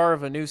the star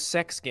of a new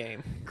sex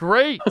game.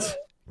 Great.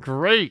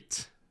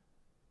 Great.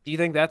 Do you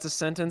think that's a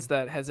sentence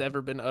that has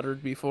ever been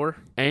uttered before?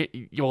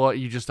 Well,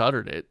 you just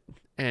uttered it.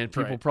 And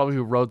people Right. probably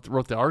who wrote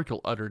the article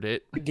uttered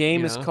it. The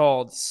game is know?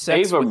 called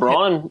Sex Ava with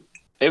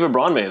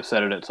Braun may have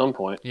said it at some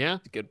point. Yeah.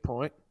 Good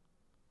point.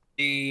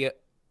 The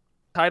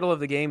title of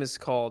the game is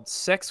called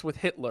Sex with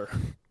Hitler.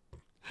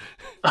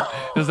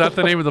 Is that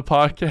the name of the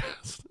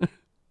podcast?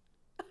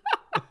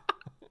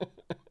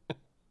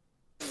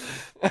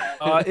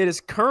 It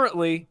is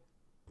currently,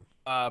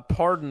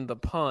 pardon the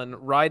pun,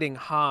 riding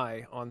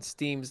high on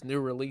Steam's new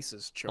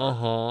releases chart.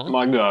 Uh-huh.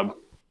 My God.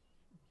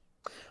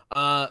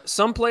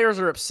 Some players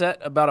are upset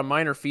about a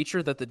minor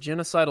feature that the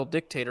genocidal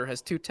dictator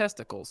has 2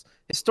 testicles.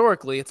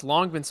 Historically, it's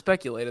long been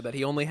speculated that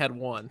he only had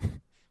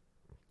 1.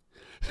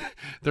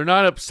 They're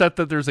not upset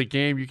that there's a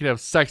game you can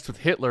have sex with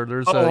Hitler.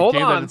 There's a hold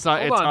game on, that it's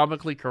not hold on.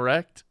 atomically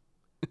correct.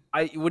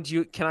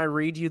 Can I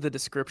read you the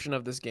description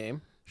of this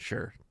game?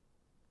 Sure.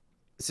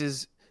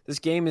 This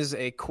game is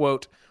a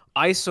quote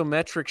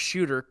isometric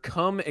shooter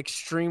come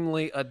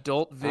extremely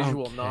adult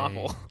visual Okay.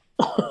 novel.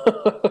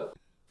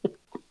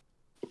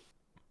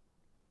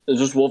 Is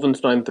this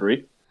Wolfenstein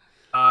 3?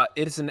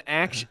 It is an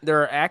action.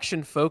 There are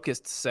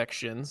action-focused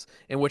sections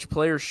in which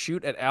players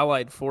shoot at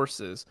Allied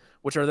forces,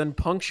 which are then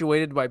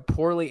punctuated by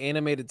poorly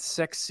animated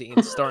sex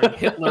scenes starring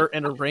Hitler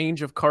and a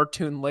range of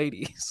cartoon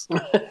ladies.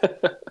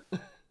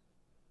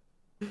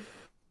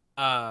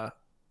 One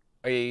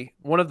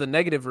of the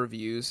negative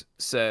reviews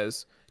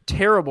says,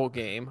 "Terrible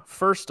game.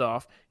 First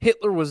off,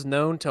 Hitler was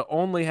known to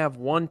only have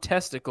 1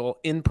 testicle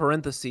in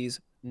parentheses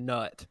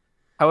nut.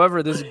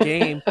 However, this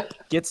game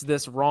gets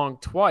this wrong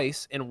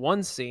twice. In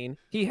one scene,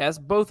 he has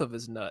both of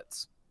his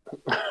nuts."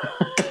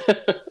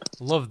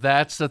 Love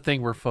that's the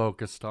thing we're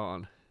focused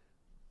on.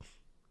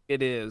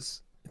 It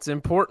is. It's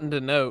important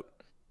to note.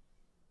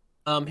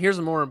 Here's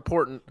a more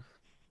important.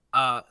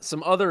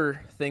 Some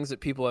other things that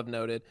people have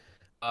noted.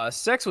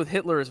 Sex with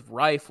Hitler is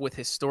rife with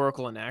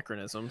historical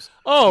anachronisms.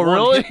 Oh,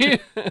 One, really?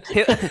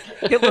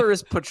 Hitler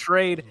is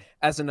portrayed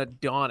as an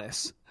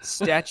Adonis,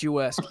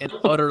 statuesque and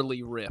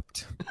utterly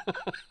ripped.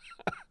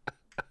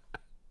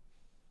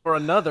 For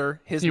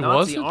another, his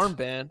Nazi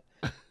armband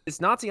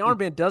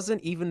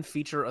doesn't even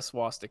feature a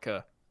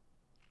swastika.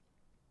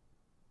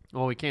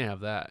 Well, we can't have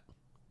that.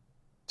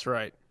 That's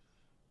right.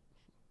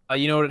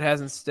 You know what it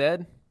has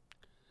instead?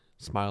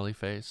 Smiley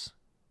face.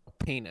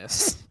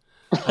 Penis.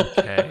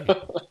 Okay.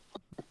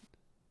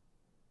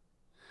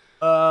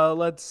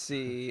 Let's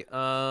see.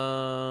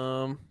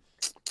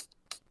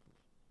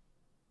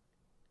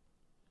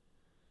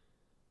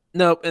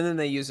 Nope, and then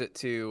they use it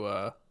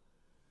to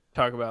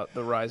talk about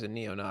the rise of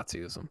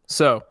neo-Nazism.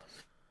 So,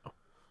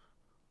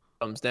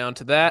 comes down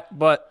to that.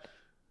 But,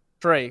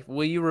 Trey,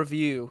 will you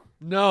review?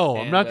 No,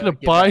 I'm And, not going to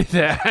get buy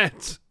back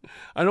that.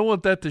 I don't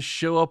want that to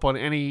show up on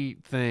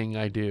anything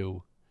I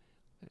do.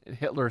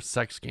 Hitler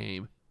sex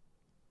game.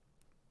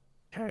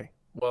 Okay,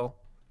 well,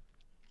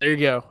 there you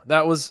go.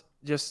 That was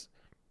just...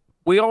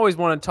 We always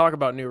want to talk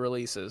about new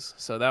releases,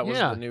 so that was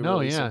the new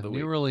release of the week.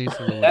 New release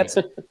of the week. That's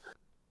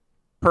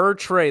per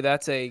Trey.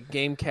 That's a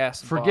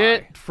Gamecast.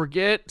 Forget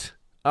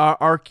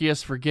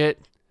Arceus. Forget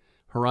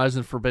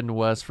Horizon Forbidden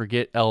West.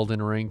 Forget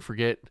Elden Ring.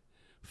 Forget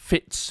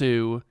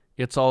Fitsu.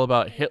 It's all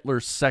about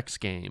Hitler's sex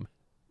game.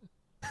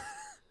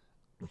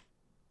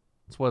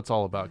 That's what it's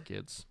all about,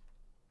 kids.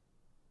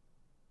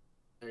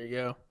 There you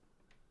go.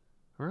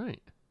 All right.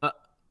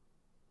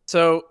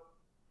 So,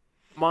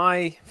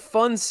 my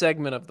fun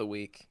segment of the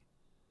week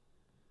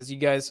is you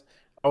guys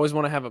always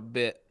want to have a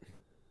bit,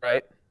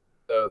 right?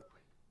 So,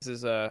 this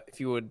is if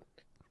you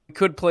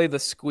could play the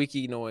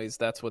squeaky noise,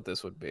 that's what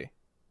this would be.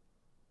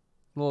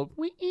 Little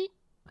wee wee.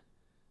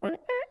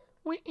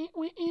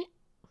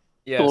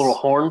 Yes. The little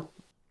horn.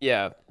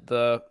 Yeah,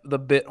 the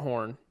bit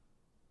horn.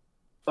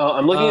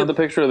 I'm looking at the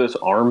picture of this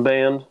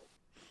armband,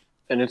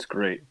 and it's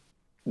great.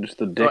 Just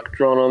the dick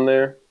drawn on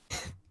there.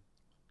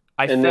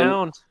 I And then-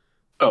 found.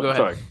 Oh, Go ahead.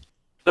 sorry.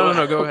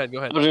 No, go ahead.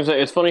 I was gonna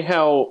say it's funny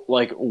how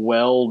like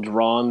well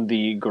drawn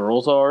the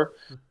girls are,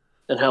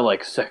 and how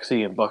like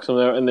sexy and buxom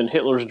they are. And then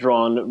Hitler's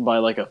drawn by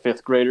like a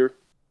 5th grader,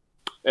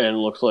 and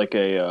looks like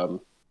a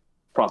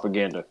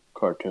propaganda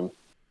cartoon.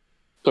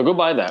 So go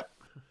buy that.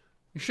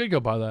 You should go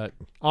buy that.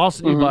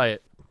 Austin, you buy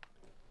it.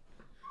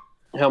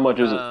 How much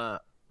is it?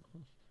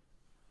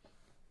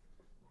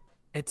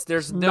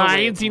 There's no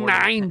way it's more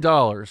than-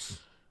 $99.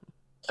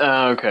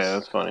 Okay,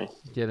 that's funny.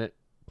 Get it?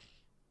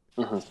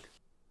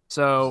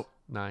 So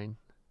 9.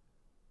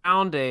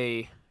 found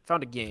a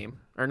game,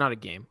 or not a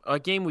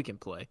game we can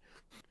play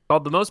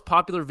called the most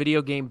popular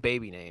video game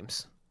baby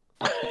names.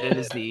 It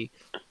is the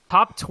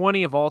top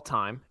 20 of all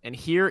time, and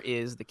here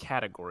is the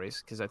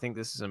categories because I think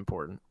this is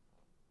important.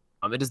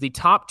 It is the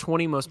top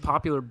 20 most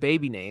popular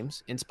baby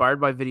names inspired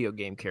by video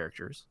game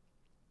characters.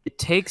 It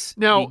takes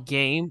the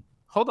game.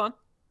 Hold on.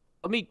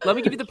 Let me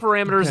give you the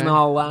parameters, and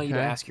I'll allow you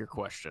to ask your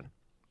question.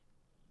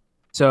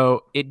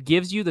 So it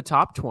gives you the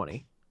top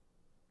 20.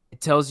 It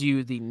tells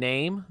you the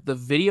name, the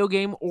video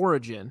game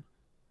origin,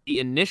 the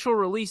initial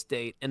release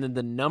date, and then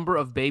the number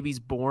of babies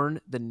born,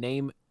 the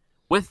name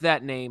with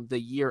that name, the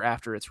year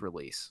after its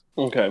release.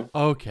 Okay.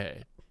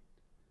 Okay.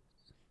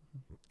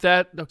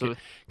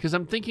 Because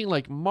I'm thinking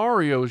like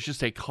Mario is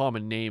just a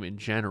common name in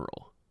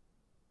general.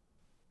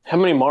 How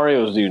many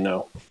Marios do you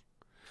know?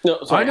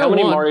 No, sorry. How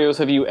many Marios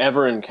have you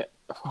ever encountered?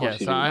 Of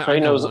course you do. Trey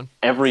knows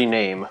every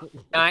name.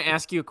 Can I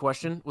ask you a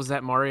question? Was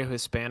that Mario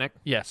Hispanic?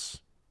 Yes.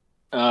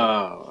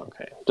 Oh,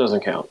 okay.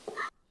 Doesn't count.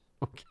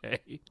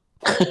 Okay.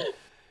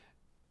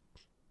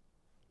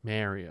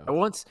 Mario.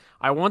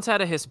 I once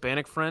had a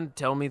Hispanic friend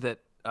tell me that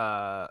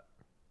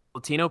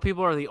Latino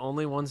people are the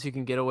only ones who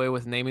can get away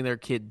with naming their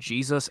kid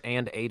Jesus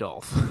and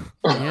Adolf.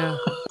 Yeah.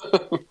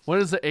 What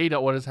is the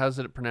Adolf? How's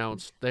it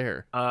pronounced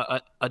there?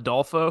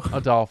 Adolfo.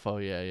 Adolfo.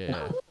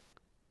 Yeah.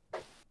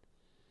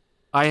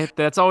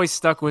 That's always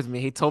stuck with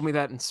me. He told me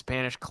that in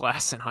Spanish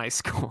class in high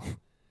school.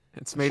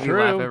 It's made me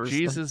laugh ever since.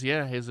 Jesus,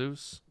 yeah,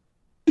 Jesus.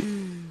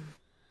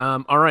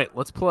 All right,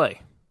 let's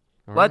play.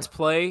 Let's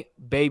play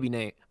baby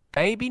names.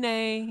 Baby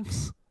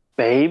names.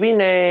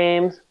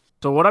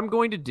 So what I'm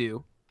going to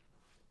do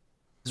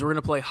is we're going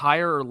to play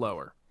higher or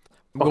lower.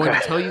 I'm going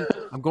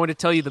to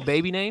tell you the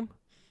baby name.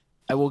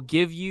 I will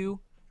give you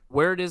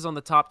where it is on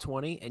the top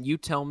 20, and you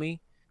tell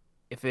me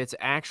if it's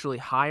actually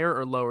higher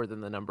or lower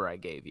than the number I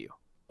gave you.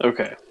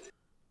 Okay.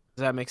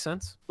 Does that make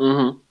sense?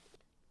 Mm-hmm. All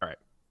right.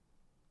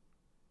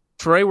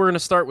 Trey, we're going to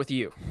start with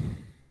you.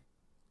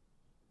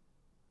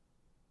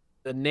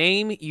 The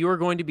name you are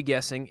going to be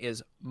guessing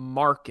is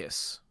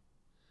Marcus.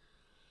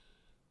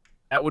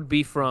 That would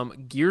be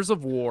from Gears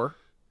of War.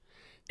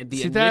 And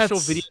the initial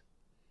video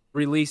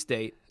release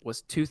date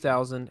was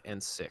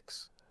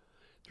 2006.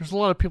 There's a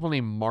lot of people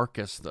named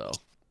Marcus, though.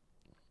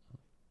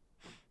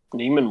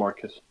 Neiman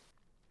Marcus.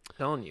 I'm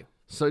telling you.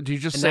 So do you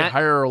just say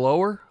higher or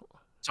lower?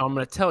 So I'm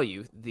going to tell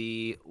you,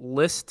 the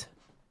list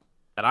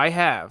that I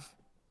have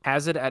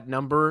has it at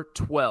number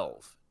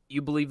 12.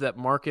 You believe that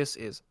Marcus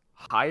is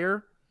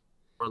higher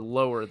or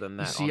lower than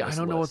that? See, I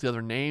don't know what the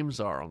other names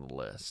are on the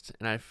list,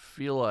 and I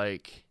feel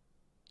like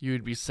you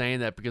would be saying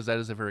that because that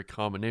is a very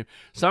common name.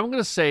 So I'm going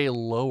to say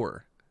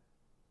lower.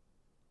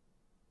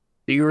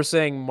 So you were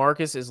saying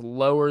Marcus is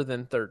lower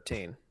than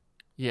 13?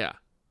 Yeah.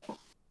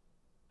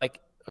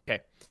 Okay.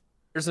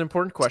 Here's an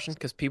important question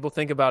because people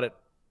think about it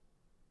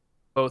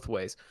both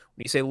ways.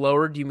 When you say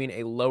lower, do you mean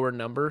a lower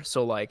number,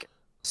 so like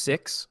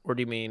 6, or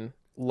do you mean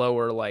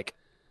lower like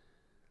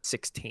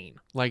 16?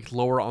 Like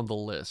lower on the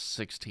list,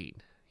 16.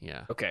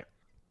 Yeah. Okay.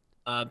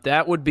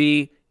 That would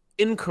be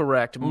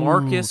incorrect.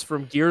 Marcus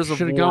from Gears of War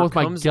should have gone with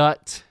my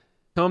gut.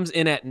 Comes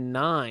in at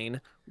 9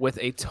 with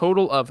a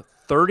total of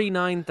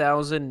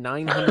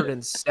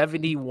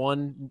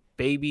 39,971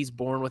 babies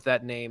born with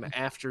that name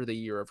after the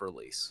year of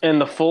release. And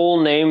the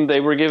full name they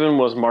were given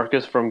was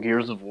Marcus from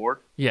Gears of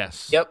War?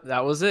 Yes. Yep,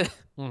 that was it.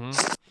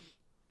 Mm-hmm.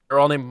 They're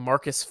all named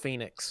Marcus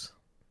Phoenix.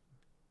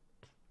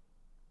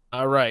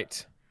 All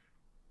right.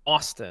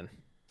 Austin.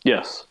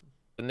 Yes.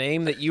 The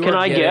name that you Can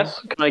I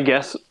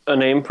guess a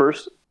name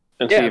first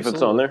and see if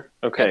it's on there?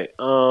 Okay.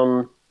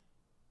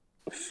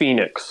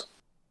 Phoenix.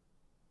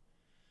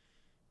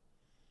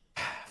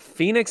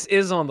 Phoenix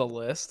is on the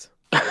list.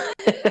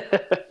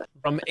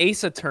 From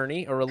Ace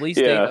Attorney, a release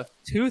date of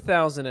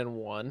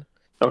 2001.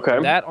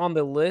 Okay. That on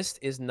the list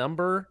is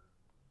number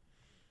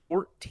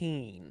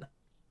 14.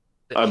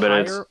 I bet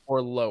it's higher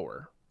or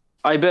lower.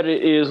 I bet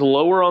it is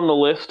lower on the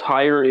list,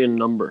 higher in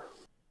number.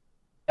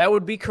 That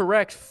would be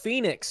correct.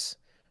 Phoenix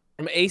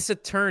from Ace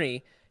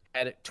Attorney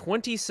had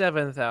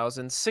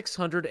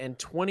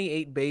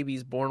 27,628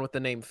 babies born with the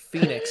name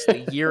Phoenix the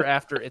year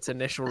after its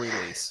initial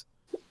release.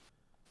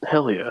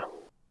 Hell yeah.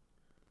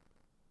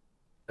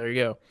 There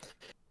you go.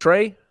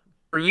 Trey,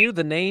 for you,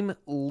 the name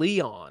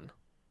Leon.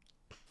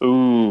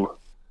 Ooh.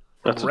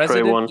 That's a Trey one.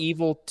 Resident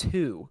Evil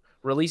 2,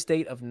 release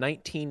date of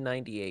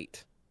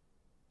 1998.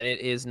 And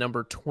it is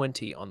number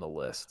 20 on the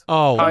list.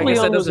 Oh, I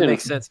guess that doesn't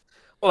make sense.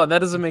 Well, that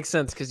doesn't make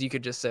sense because you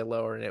could just say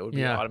lower and it would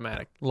be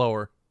automatic.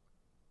 Lower.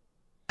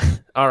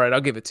 All right,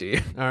 I'll give it to you.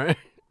 All right.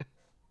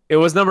 It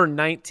was number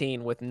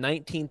 19 with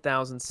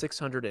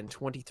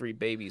 19,623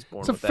 babies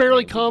born. It's a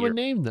fairly common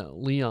name, though,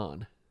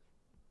 Leon.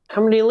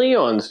 How many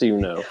Leons do you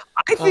know?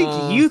 I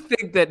think you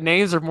think that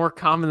names are more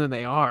common than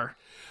they are.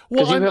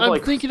 Well, I'm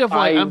thinking of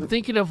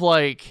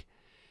like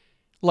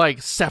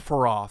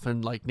Sephiroth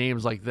and like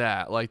names like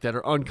that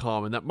are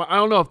uncommon. That I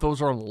don't know if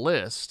those are on the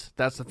list.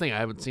 That's the thing. I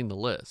haven't seen the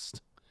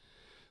list.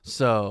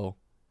 So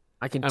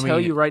I can tell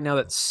you right now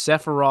that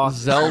Sephiroth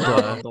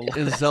Zelda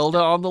is Zelda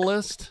on the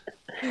list?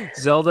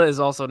 Zelda is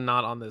also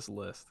not on this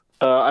list.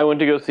 I went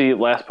to go see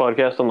Last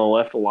Podcast on the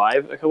Left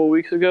live a couple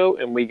weeks ago,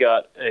 and we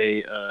got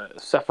a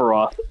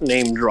Sephiroth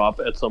name drop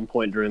at some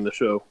point during the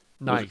show.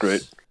 Nice. It was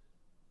great.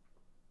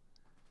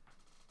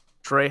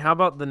 Trey, how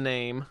about the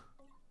name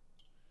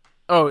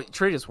Oh,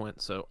 Trey just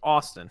went. So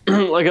Austin.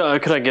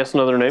 Could I guess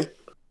another name?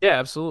 Yeah,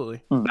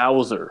 absolutely.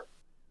 Bowser.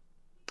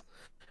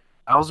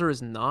 Bowser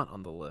is not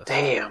on the list.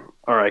 Damn.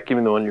 All right, give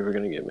me the one you were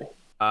gonna give me.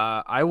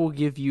 I will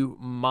give you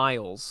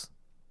Miles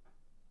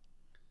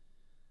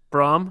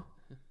from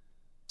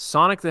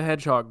Sonic the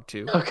Hedgehog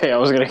 2. Okay, I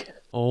was gonna.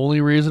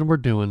 Only reason we're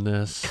doing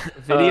this.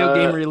 Video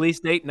game release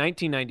date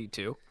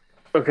 1992.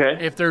 Okay.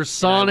 If there's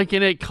Sonic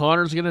in it,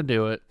 Connor's gonna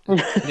do it.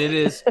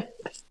 It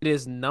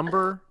is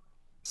number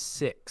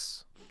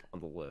 6 on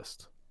the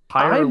list.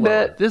 Higher I or lower?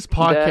 bet This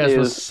podcast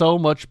was is- so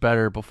much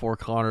better before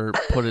Connor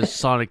put his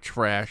Sonic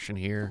trash in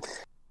here.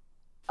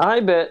 I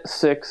bet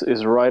 6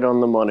 is right on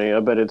the money. I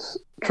bet it's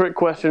a trick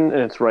question and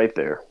it's right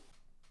there.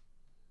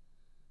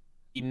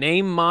 The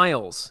name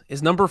Miles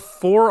is number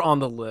 4 on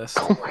the list.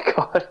 Oh my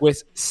god.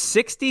 With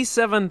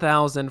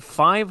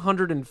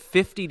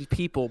 67,550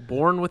 people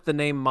born with the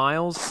name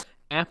Miles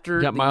after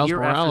You got the Miles year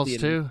Morales after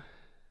too.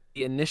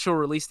 the initial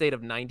release date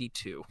of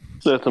 92.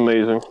 That's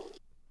amazing.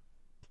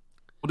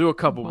 We'll do a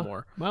couple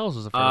more. Miles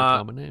is a fairly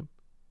common name.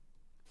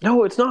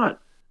 No, it's not.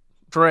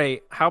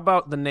 Dre, how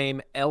about the name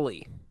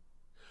Ellie?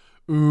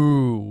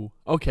 Ooh,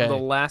 okay. The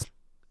last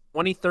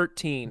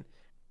 2013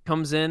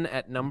 comes in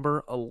at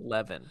number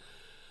 11.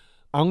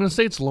 I'm gonna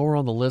say it's lower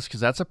on the list because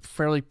that's a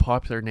fairly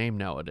popular name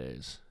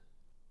nowadays.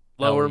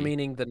 Lower Ellie.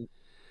 meaning the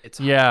it's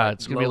Yeah, like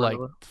it's gonna be lower like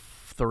number.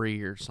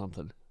 3 or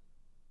something.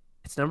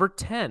 It's number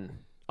 10.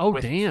 Oh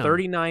with damn!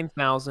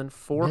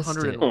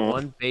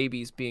 39,401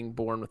 babies being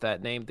born with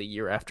that name the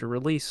year after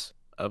release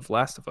of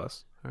Last of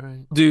Us. All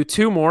right. Do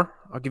 2 more.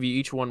 I'll give you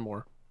each one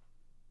more.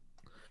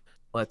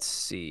 Let's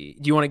see.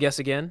 Do you want to guess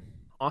again,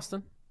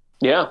 Austin?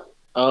 Yeah.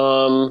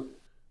 I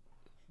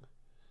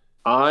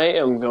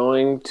am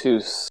going to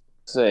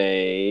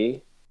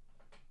say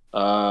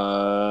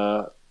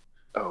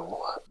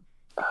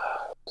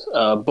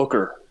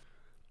Booker.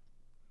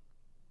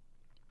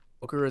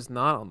 Booker is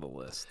not on the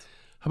list.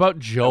 How about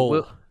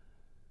Joel?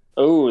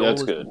 Oh, Joel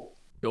that's is- good.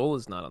 Joel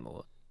is not on the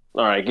list.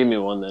 All right, give me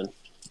one then.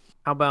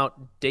 How about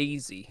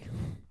Daisy?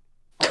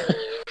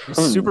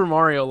 Super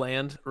Mario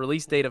Land,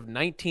 release date of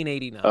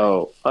 1989.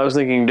 Oh, I was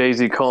thinking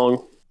Daisy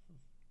Kong.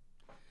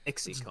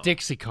 Dixie Kong.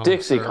 Dixie Kong.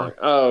 Dixie sir. Kong.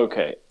 Oh,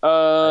 okay.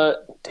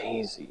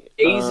 Daisy.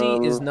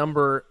 Daisy is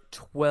number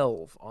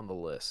 12 on the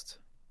list.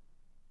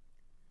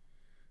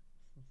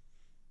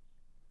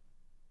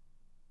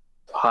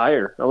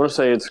 Higher. I want to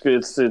say it's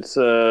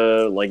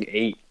like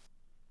 8.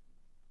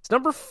 It's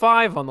number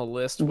 5 on the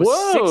list with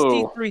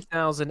Whoa.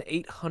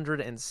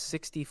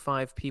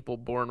 63,865 people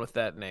born with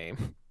that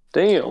name.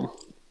 Damn.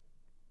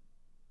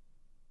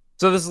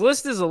 So this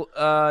list is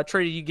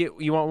Trey,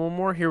 you want one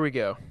more? Here we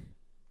go.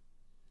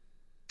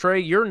 Trey,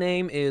 your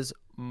name is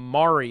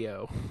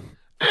Mario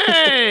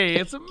Hey,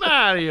 it's a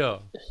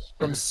Mario.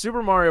 from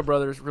Super Mario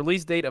Brothers,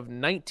 release date of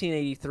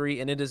 1983,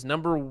 and it is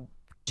number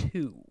 2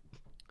 on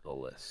the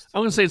list.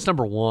 I'm gonna say it's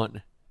number 1.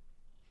 It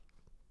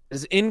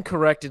is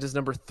incorrect. It is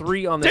number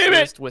 3 on this Damn it!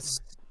 list with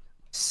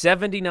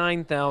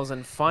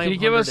 79,567. Can you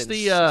give us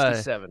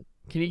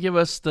Can you give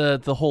us the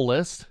whole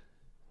list?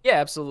 Yeah,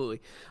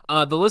 absolutely.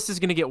 The list is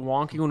going to get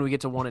wonky when we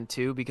get to 1 and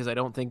 2 because I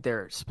don't think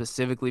they're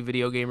specifically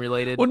video game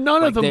related. Well,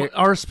 none of them they're-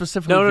 are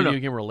specifically No. video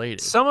game related.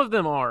 Some of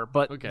them are,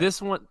 but Okay.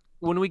 this one,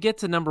 when we get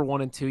to number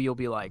 1 and 2, you'll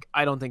be like,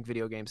 I don't think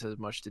video games has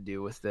much to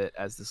do with it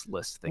as this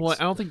list thinks. Well,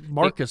 I don't think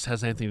Marcus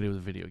has anything to do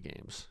with video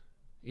games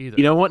either.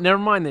 You know what? Never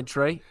mind then,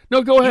 Trey.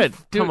 No, go ahead.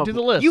 You've Do come up the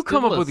with- list. You Do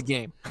come the up with a list.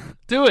 game.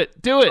 Do it.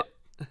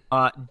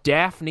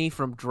 Daphne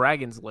from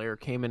Dragon's Lair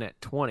came in at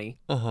 20.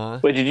 Uh-huh.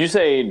 Wait, did you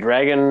say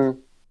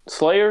Dragon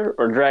Slayer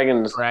or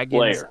Dragon's Dragon's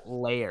Lair?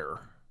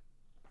 Lair.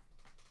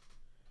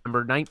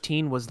 Number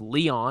 19 was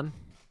Leon.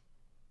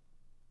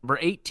 Number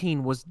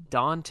 18 was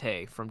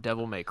Dante from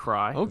Devil May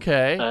Cry.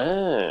 Okay.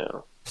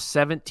 Oh.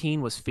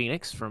 17 was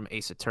Phoenix from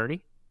Ace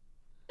Attorney.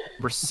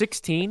 Number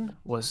 16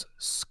 was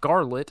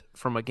Scarlet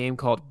from a game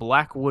called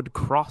Blackwood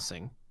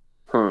Crossing.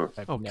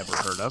 I've never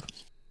heard of.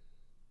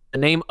 The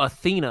name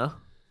Athena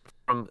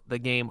from the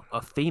game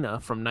Athena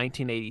from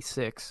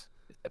 1986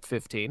 at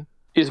 15.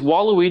 Is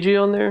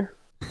Waluigi on there?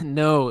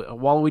 No,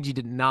 Waluigi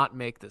did not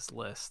make this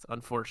list,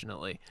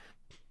 unfortunately.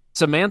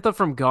 Samantha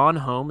from Gone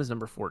Home is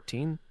number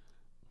 14.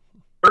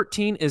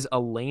 13 is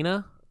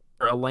Elena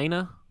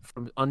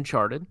from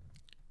Uncharted.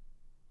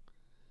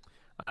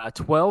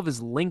 12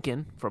 is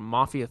Lincoln from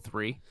Mafia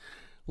 3.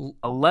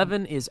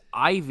 11 is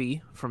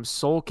Ivy from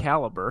Soul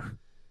Calibur.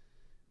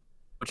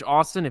 Which,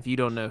 Austin, if you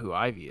don't know who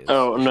Ivy is.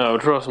 Oh, no,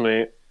 trust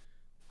me.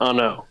 Oh,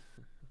 no.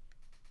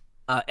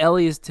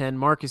 Ellie is 10.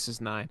 Marcus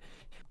is 9.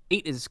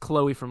 8 is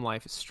Chloe from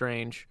Life is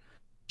Strange.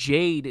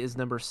 Jade is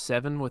number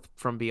 7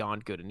 from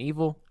Beyond Good and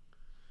Evil.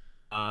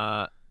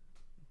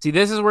 See,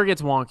 this is where it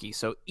gets wonky.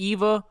 So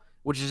Eva,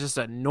 which is just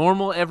a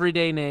normal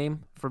everyday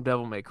name from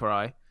Devil May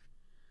Cry.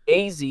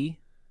 Daisy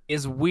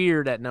is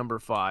weird at number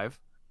 5.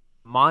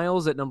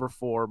 Miles at number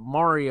 4.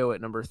 Mario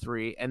at number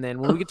 3. And then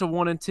when we get to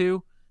 1 and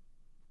 2,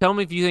 tell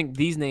me if you think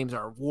these names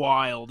are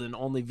wild and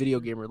only video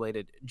game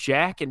related.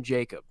 Jack and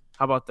Jacob.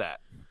 How about that?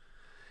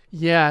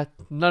 Yeah,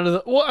 none of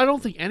the. Well, I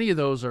don't think any of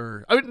those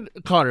are. I mean,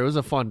 Connor, it was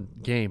a fun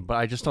game, but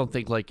I just don't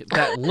think like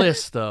that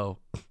list though.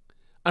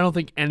 I don't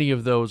think any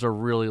of those are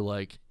really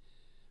like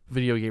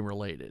video game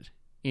related.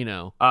 You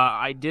know.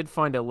 I did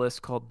find a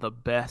list called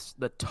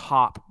the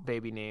top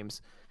baby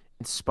names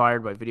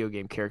inspired by video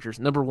game characters.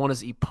 Number 1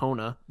 is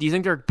Epona. Do you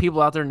think there are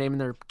people out there naming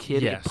their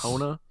kid Yes.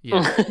 Epona?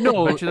 Yeah.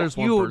 No, Bet you there's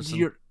one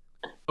person.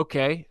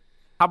 Okay.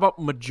 How about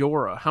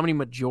Majora? How many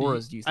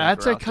Majoras do you think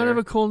That's are a out kind there? of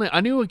a cool name.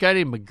 I knew a guy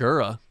named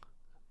Magura.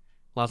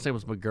 Last name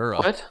was Magura.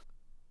 What?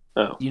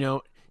 Oh. Do you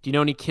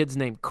know any kids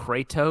named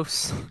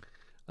Kratos?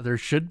 There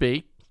should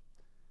be.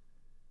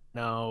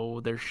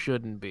 No, there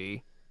shouldn't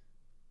be.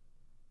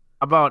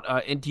 How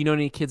about and do you know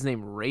any kids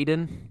named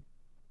Raiden?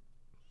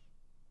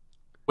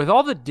 With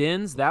all the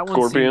Dins, that one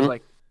Scorpion?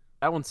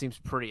 seems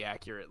pretty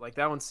accurate. Like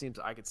that one seems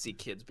I could see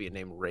kids being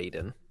named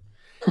Raiden.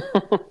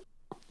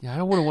 Yeah, I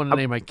don't want to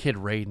name my kid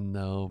Raiden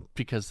though,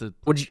 because it.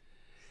 Would you?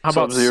 How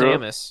about Sub-Zero?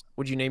 Samus?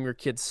 Would you name your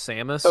kid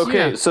Samus?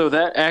 Okay, Yeah. so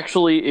that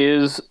actually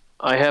is.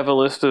 I have a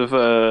list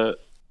of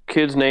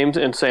kids' names,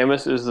 and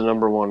Samus is the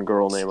number 1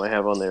 girl name I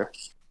have on there.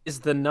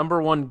 Is the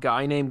number 1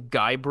 guy named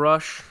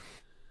Guybrush?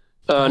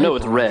 No,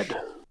 it's Red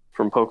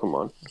from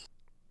Pokemon.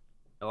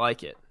 I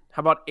like it. How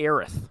about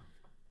Aerith?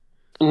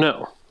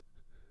 No, How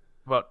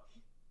about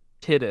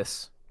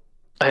Tidus?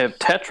 I have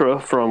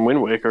Tetra from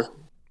Wind Waker.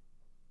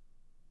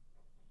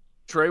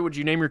 Trey, would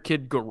you name your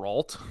kid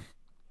Geralt?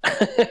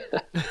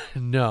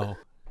 No.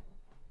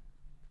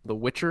 The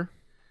Witcher?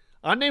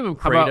 I'd name him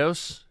How about-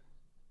 Kratos.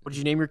 Would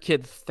you name your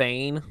kid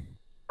Thane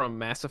from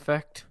Mass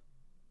Effect?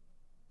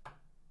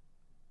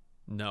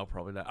 No,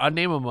 probably not. I'd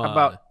name him. How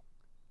about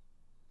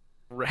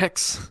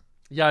Rex?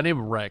 Yeah, I'd name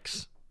him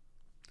Rex.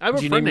 I have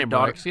Would a you friend name your named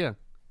daughter- Rex. Yeah.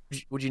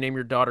 Would you name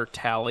your daughter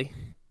Tally?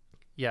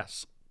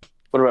 Yes.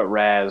 What about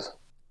Raz?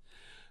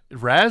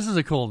 Raz is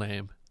a cool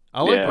name.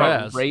 I like Yeah.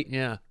 Raz. Ra-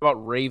 Yeah. How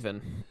about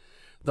Raven?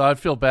 Though I'd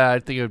feel bad. I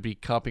think it would be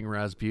copying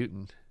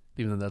Rasputin,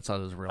 even though that's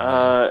not his real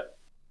name.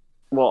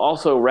 Well,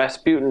 also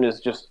Rasputin is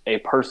just a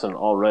person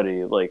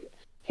already. Like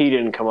he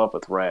didn't come up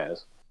with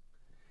Raz.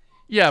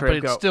 Yeah, Trey, but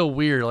it's go. still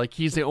weird. Like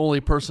he's the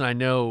only person I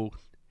know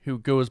who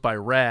goes by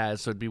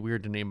Raz, so it'd be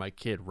weird to name my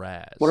kid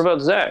Raz. What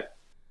about Zach?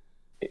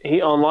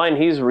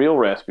 He's real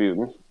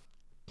Rasputin.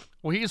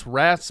 Well, he's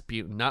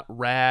Rasputin, not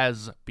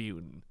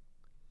Rasputin.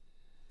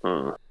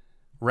 Hmm.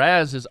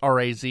 Raz is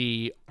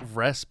R-A-Z.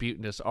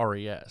 Rasputin is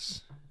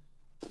R-E-S.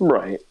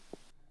 Right.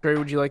 Trey,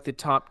 would you like the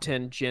top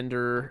 10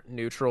 gender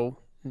neutral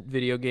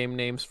video game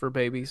names for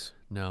babies?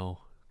 No.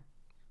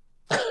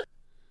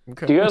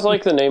 Okay. Do you guys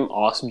like the name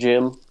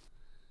Jim?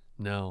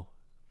 No.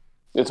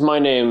 It's my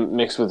name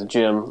mixed with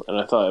Jim, and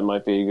I thought it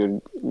might be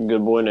a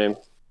good boy name.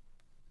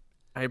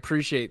 I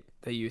appreciate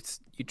that you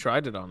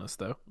tried it on us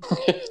though.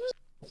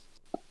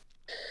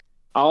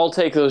 I'll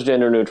take those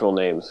gender neutral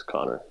names,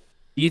 Connor.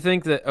 Do you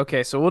think that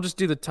okay? So we'll just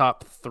do the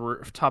top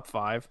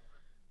 5.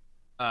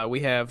 We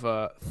have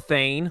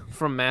Thane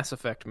from Mass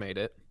Effect made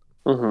it.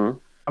 Mm-hmm.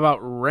 How about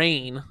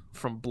Rain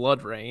from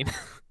Blood Rain?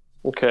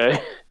 Okay.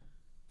 How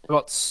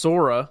about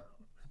Sora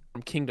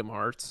from Kingdom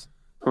Hearts?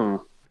 Hmm.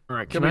 All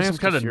right, Can be some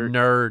kind of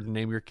nerd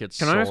name your kid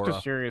Can Sora. I ask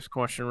a serious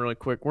question really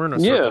quick? We're in a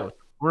Yeah. circle.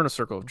 We're in a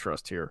circle of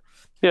trust here.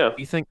 Yeah. Do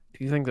you think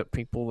that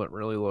people that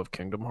really love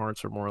Kingdom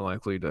Hearts are more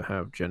likely to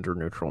have gender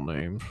neutral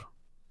names?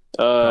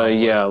 Yeah,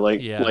 Yeah.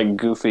 like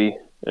Goofy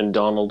and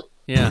Donald.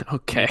 Yeah.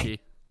 Okay.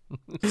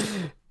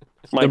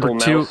 Michael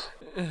Number two. Mouse.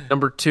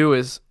 Number 2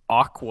 is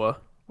Aqua,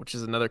 which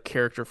is another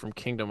character from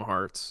Kingdom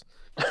Hearts.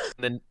 And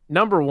then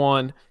number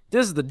 1,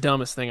 this is the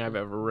dumbest thing I've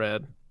ever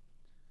read.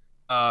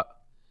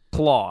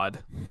 Claude.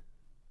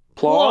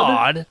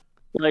 Claude?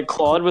 Like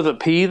Claude with a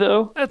P,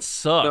 though? That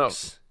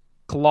sucks.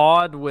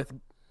 Claude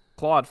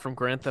from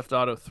Grand Theft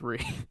Auto 3.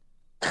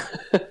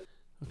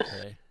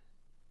 Okay.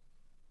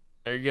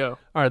 There you go.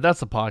 All right, that's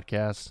the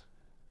podcast.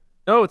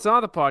 No, it's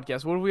not the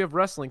podcast. What do we have?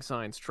 Wrestling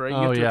signs, Trey. You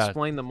Oh, have to yeah.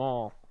 explain them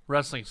all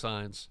Wrestling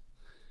signs.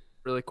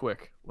 really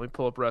quick. Let me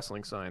pull up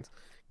wrestling signs.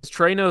 'Cause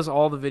Trey knows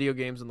all the video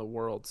games in the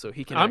world, so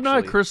he can. I'm not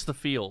actually- Chris the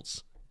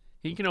Fields.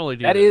 He can only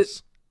do That this.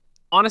 is-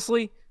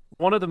 honestly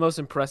one of the most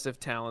impressive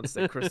talents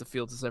that Krista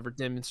Fields has ever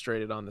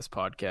demonstrated on this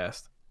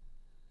podcast.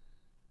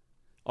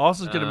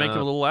 Austin's going to make him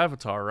a little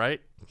avatar,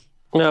 right?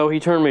 No, he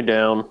turned me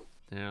down.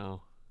 Yeah.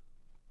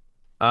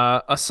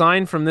 A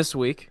sign from this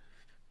week: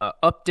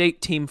 update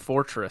Team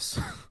Fortress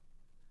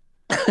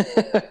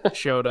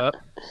showed up.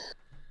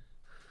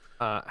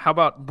 How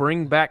about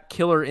bring back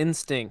Killer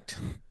Instinct?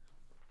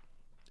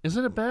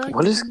 Isn't it back?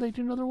 What is- Didn't they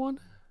do another one?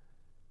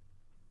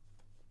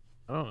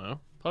 I don't know.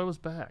 Thought it was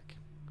back.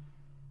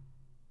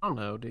 I don't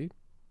know, dude.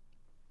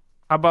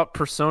 How about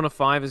Persona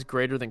 5 is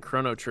greater than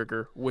Chrono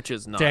Trigger, which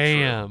is not true.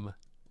 Damn.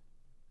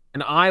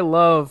 And I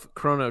love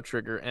Chrono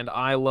Trigger, and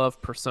I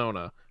love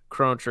Persona.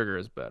 Chrono Trigger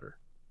is better.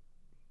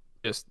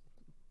 Just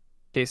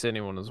in case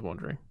anyone was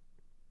wondering.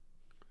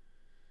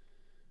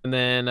 And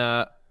then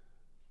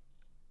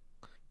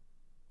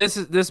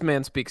this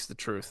man speaks the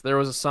truth. There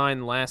was a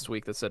sign last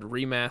week that said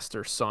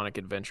remaster Sonic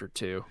Adventure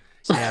 2.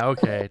 Yeah,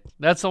 okay.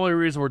 That's the only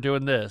reason we're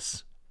doing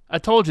this. I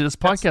told you, this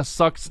podcast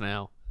sucks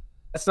now.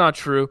 That's not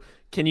true.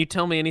 Can you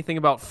tell me anything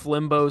about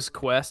Flimbo's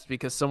Quest?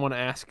 Because someone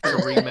asked to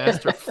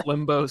remaster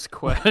Flimbo's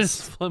Quest. What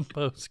is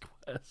Flimbo's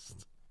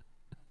Quest?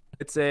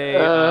 It's a.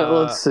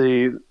 Let's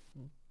see.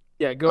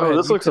 Yeah, go ahead.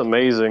 This looks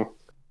amazing.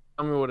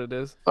 Tell me what it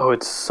is. Oh,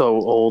 it's so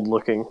old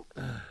looking.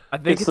 I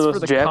think It's the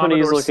most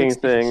Japanese looking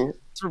thing.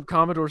 It's from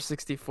Commodore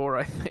 64,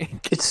 I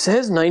think. It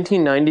says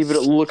 1990, but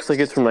it looks like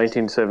it's from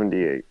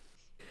 1978.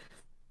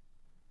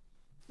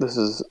 This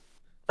is.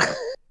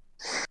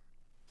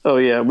 Oh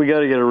yeah, we got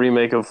to get a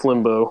remake of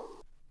Flimbo.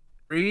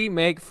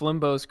 Remake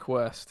Flimbo's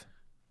Quest.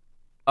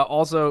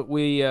 Also,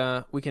 we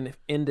can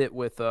end it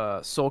with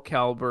Soul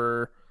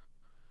Calibur.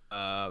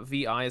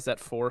 VI is at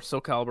 4.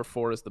 Soul Calibur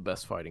 4 is the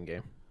best fighting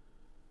game.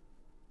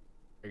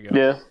 There you go.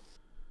 Yeah.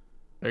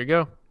 There you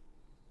go.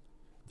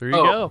 There you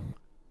go.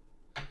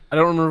 I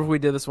don't remember if we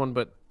did this one,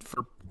 but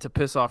to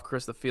piss off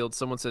Chris the Field,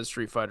 someone says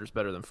Street Fighter's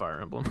better than Fire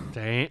Emblem.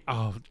 Dang.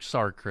 Oh,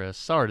 sorry, Chris.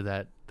 Sorry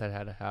that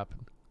had to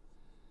happen.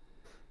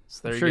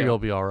 So there I'm sure you go. you'll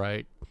be all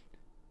right.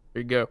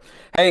 There you go.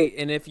 Hey,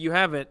 and if you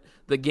haven't,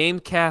 the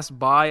Gamecast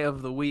buy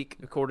of the week,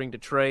 according to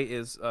Trey,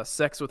 is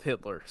Sex with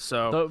Hitler.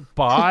 So The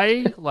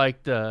bi,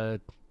 like a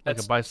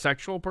That's-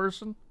 bisexual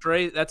person?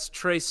 that's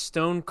Trey's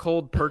Stone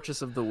Cold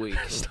purchase of the week.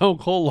 Stone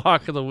Cold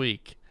Lock of the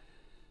Week.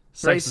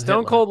 Trey's Sex with Stone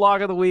Hitler. Cold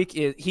Lock of the week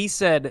is, he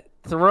said,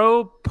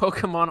 throw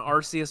Pokemon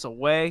Arceus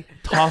away,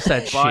 Toss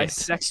that buy shit.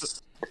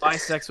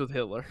 Sex with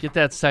Hitler. Get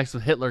that Sex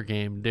with Hitler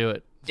game. Do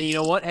it. And you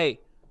know what? Hey,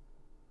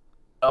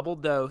 double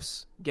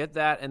dose. Get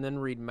that and then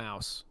read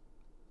Mouse.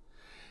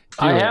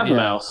 I Do it, have yeah.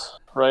 Mouse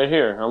right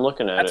here. I'm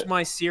looking at That's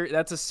it.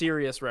 That's a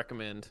serious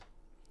recommend.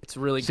 It's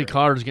really See, great.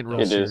 Connor's getting real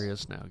It is.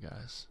 serious now,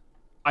 guys.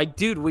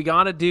 Dude, we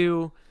gotta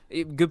do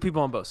good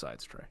people on both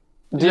sides, Trey.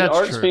 Did That's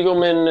Art true.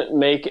 Spiegelman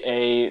make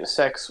a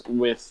Sex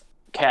with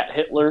Cat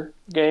Hitler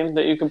game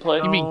that you can play?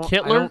 You mean I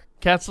Kittler? don't-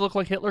 Cats that look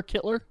like Hitler?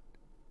 Kittler?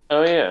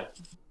 Oh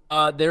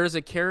yeah. There is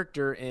a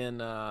character in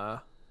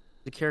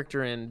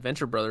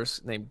Venture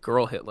Brothers named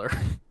Girl Hitler.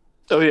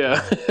 Oh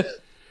yeah.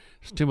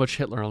 There's too much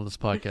Hitler on this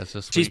podcast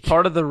this She's week.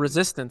 part of the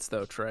Resistance,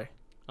 though, Trey.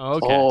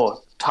 Okay.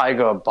 Oh,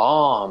 Tiger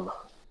Bomb.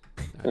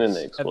 And then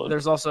they explode.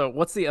 There's also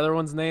what's the other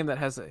one's name that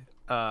has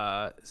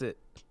a is it?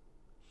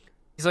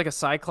 He's like a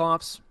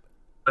Cyclops,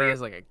 but he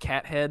has like a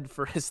cat head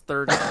for his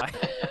third eye.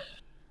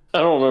 I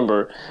don't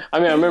remember. I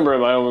mean, I remember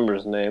him. I don't remember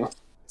his name.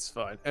 It's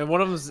fine. And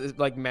one of them is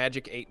like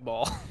Magic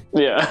 8-Ball.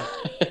 Yeah.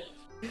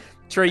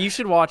 Trey, you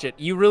should watch it.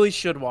 You really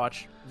should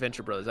watch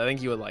Venture Brothers. I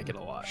think you would like it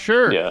a lot.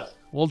 Sure. Yeah.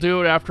 We'll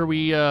do it after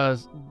we end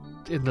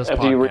this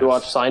After you podcast.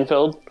 rewatch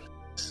Seinfeld.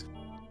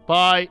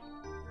 Bye.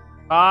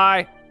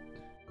 Bye.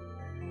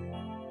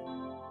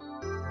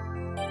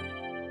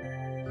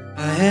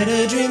 I had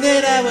a dream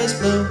that I was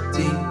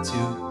floating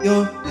to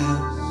your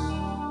house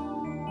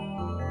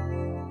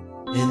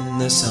in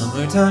the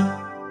summertime.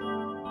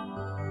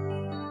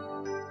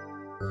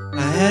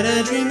 I had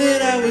a dream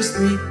that I was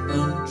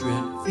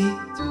 300 feet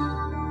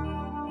tall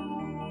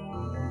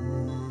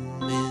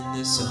in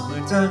the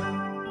summertime.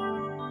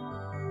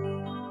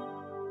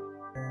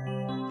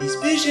 These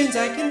visions,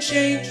 I can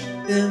change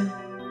them,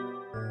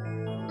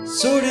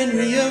 sort and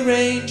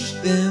rearrange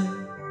them.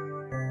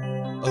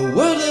 A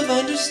world of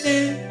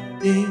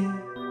understanding,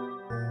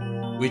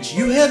 which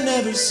you have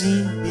never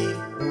seen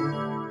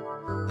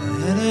before. I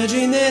had a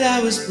dream that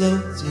I was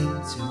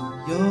floating to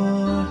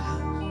your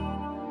house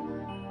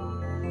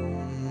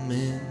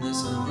in the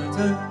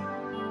summertime.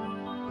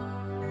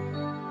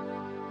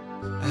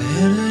 I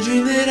had a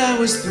dream that I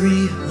was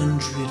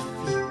 300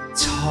 feet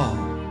tall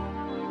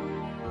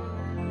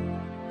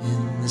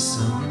in the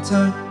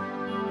summertime.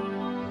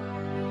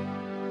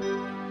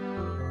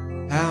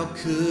 How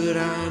could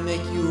I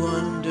make you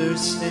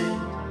understand?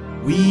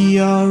 We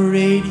are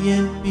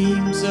radiant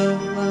beams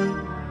of light,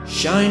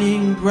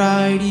 shining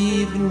bright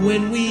even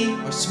when we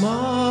are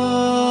small.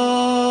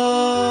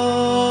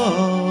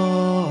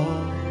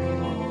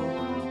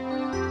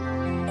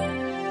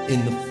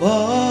 In the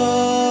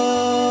fall.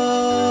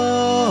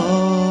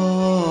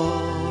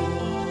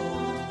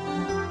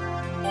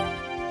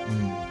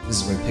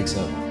 This is where it picks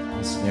up.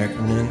 The snare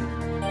coming in.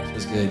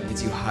 Feels good.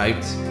 Gets you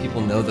hyped.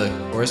 People know the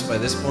chorus by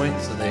this point,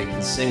 so they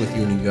can sing with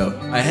you and you go.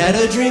 I had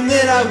a dream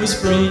that I was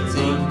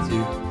floating to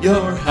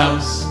your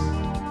house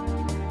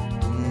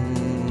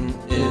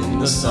in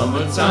the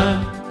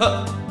summertime.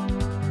 Huh.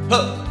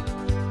 Huh.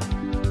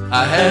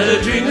 I had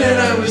a dream that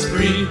I was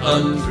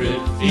 300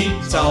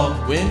 feet tall.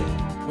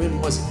 When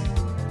was it?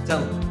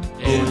 Tell them.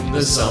 In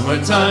the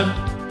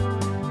summertime.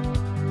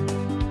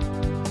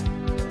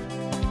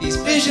 These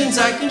visions,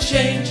 I can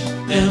change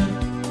them,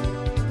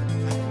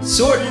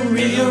 sort and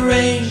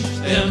rearrange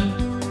them.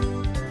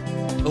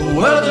 A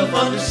world of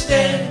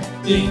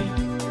understanding,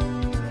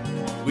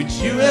 which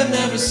you have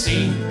never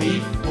seen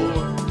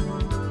before.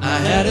 I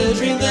had a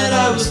dream that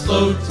I was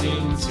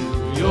floating to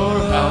your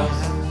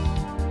house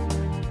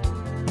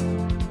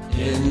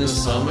in the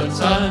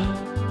summertime.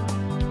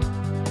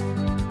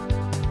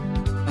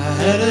 I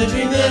had a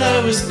dream that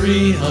I was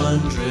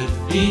 300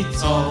 feet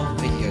tall.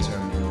 Thank you guys are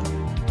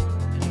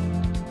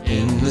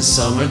in the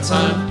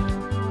summertime.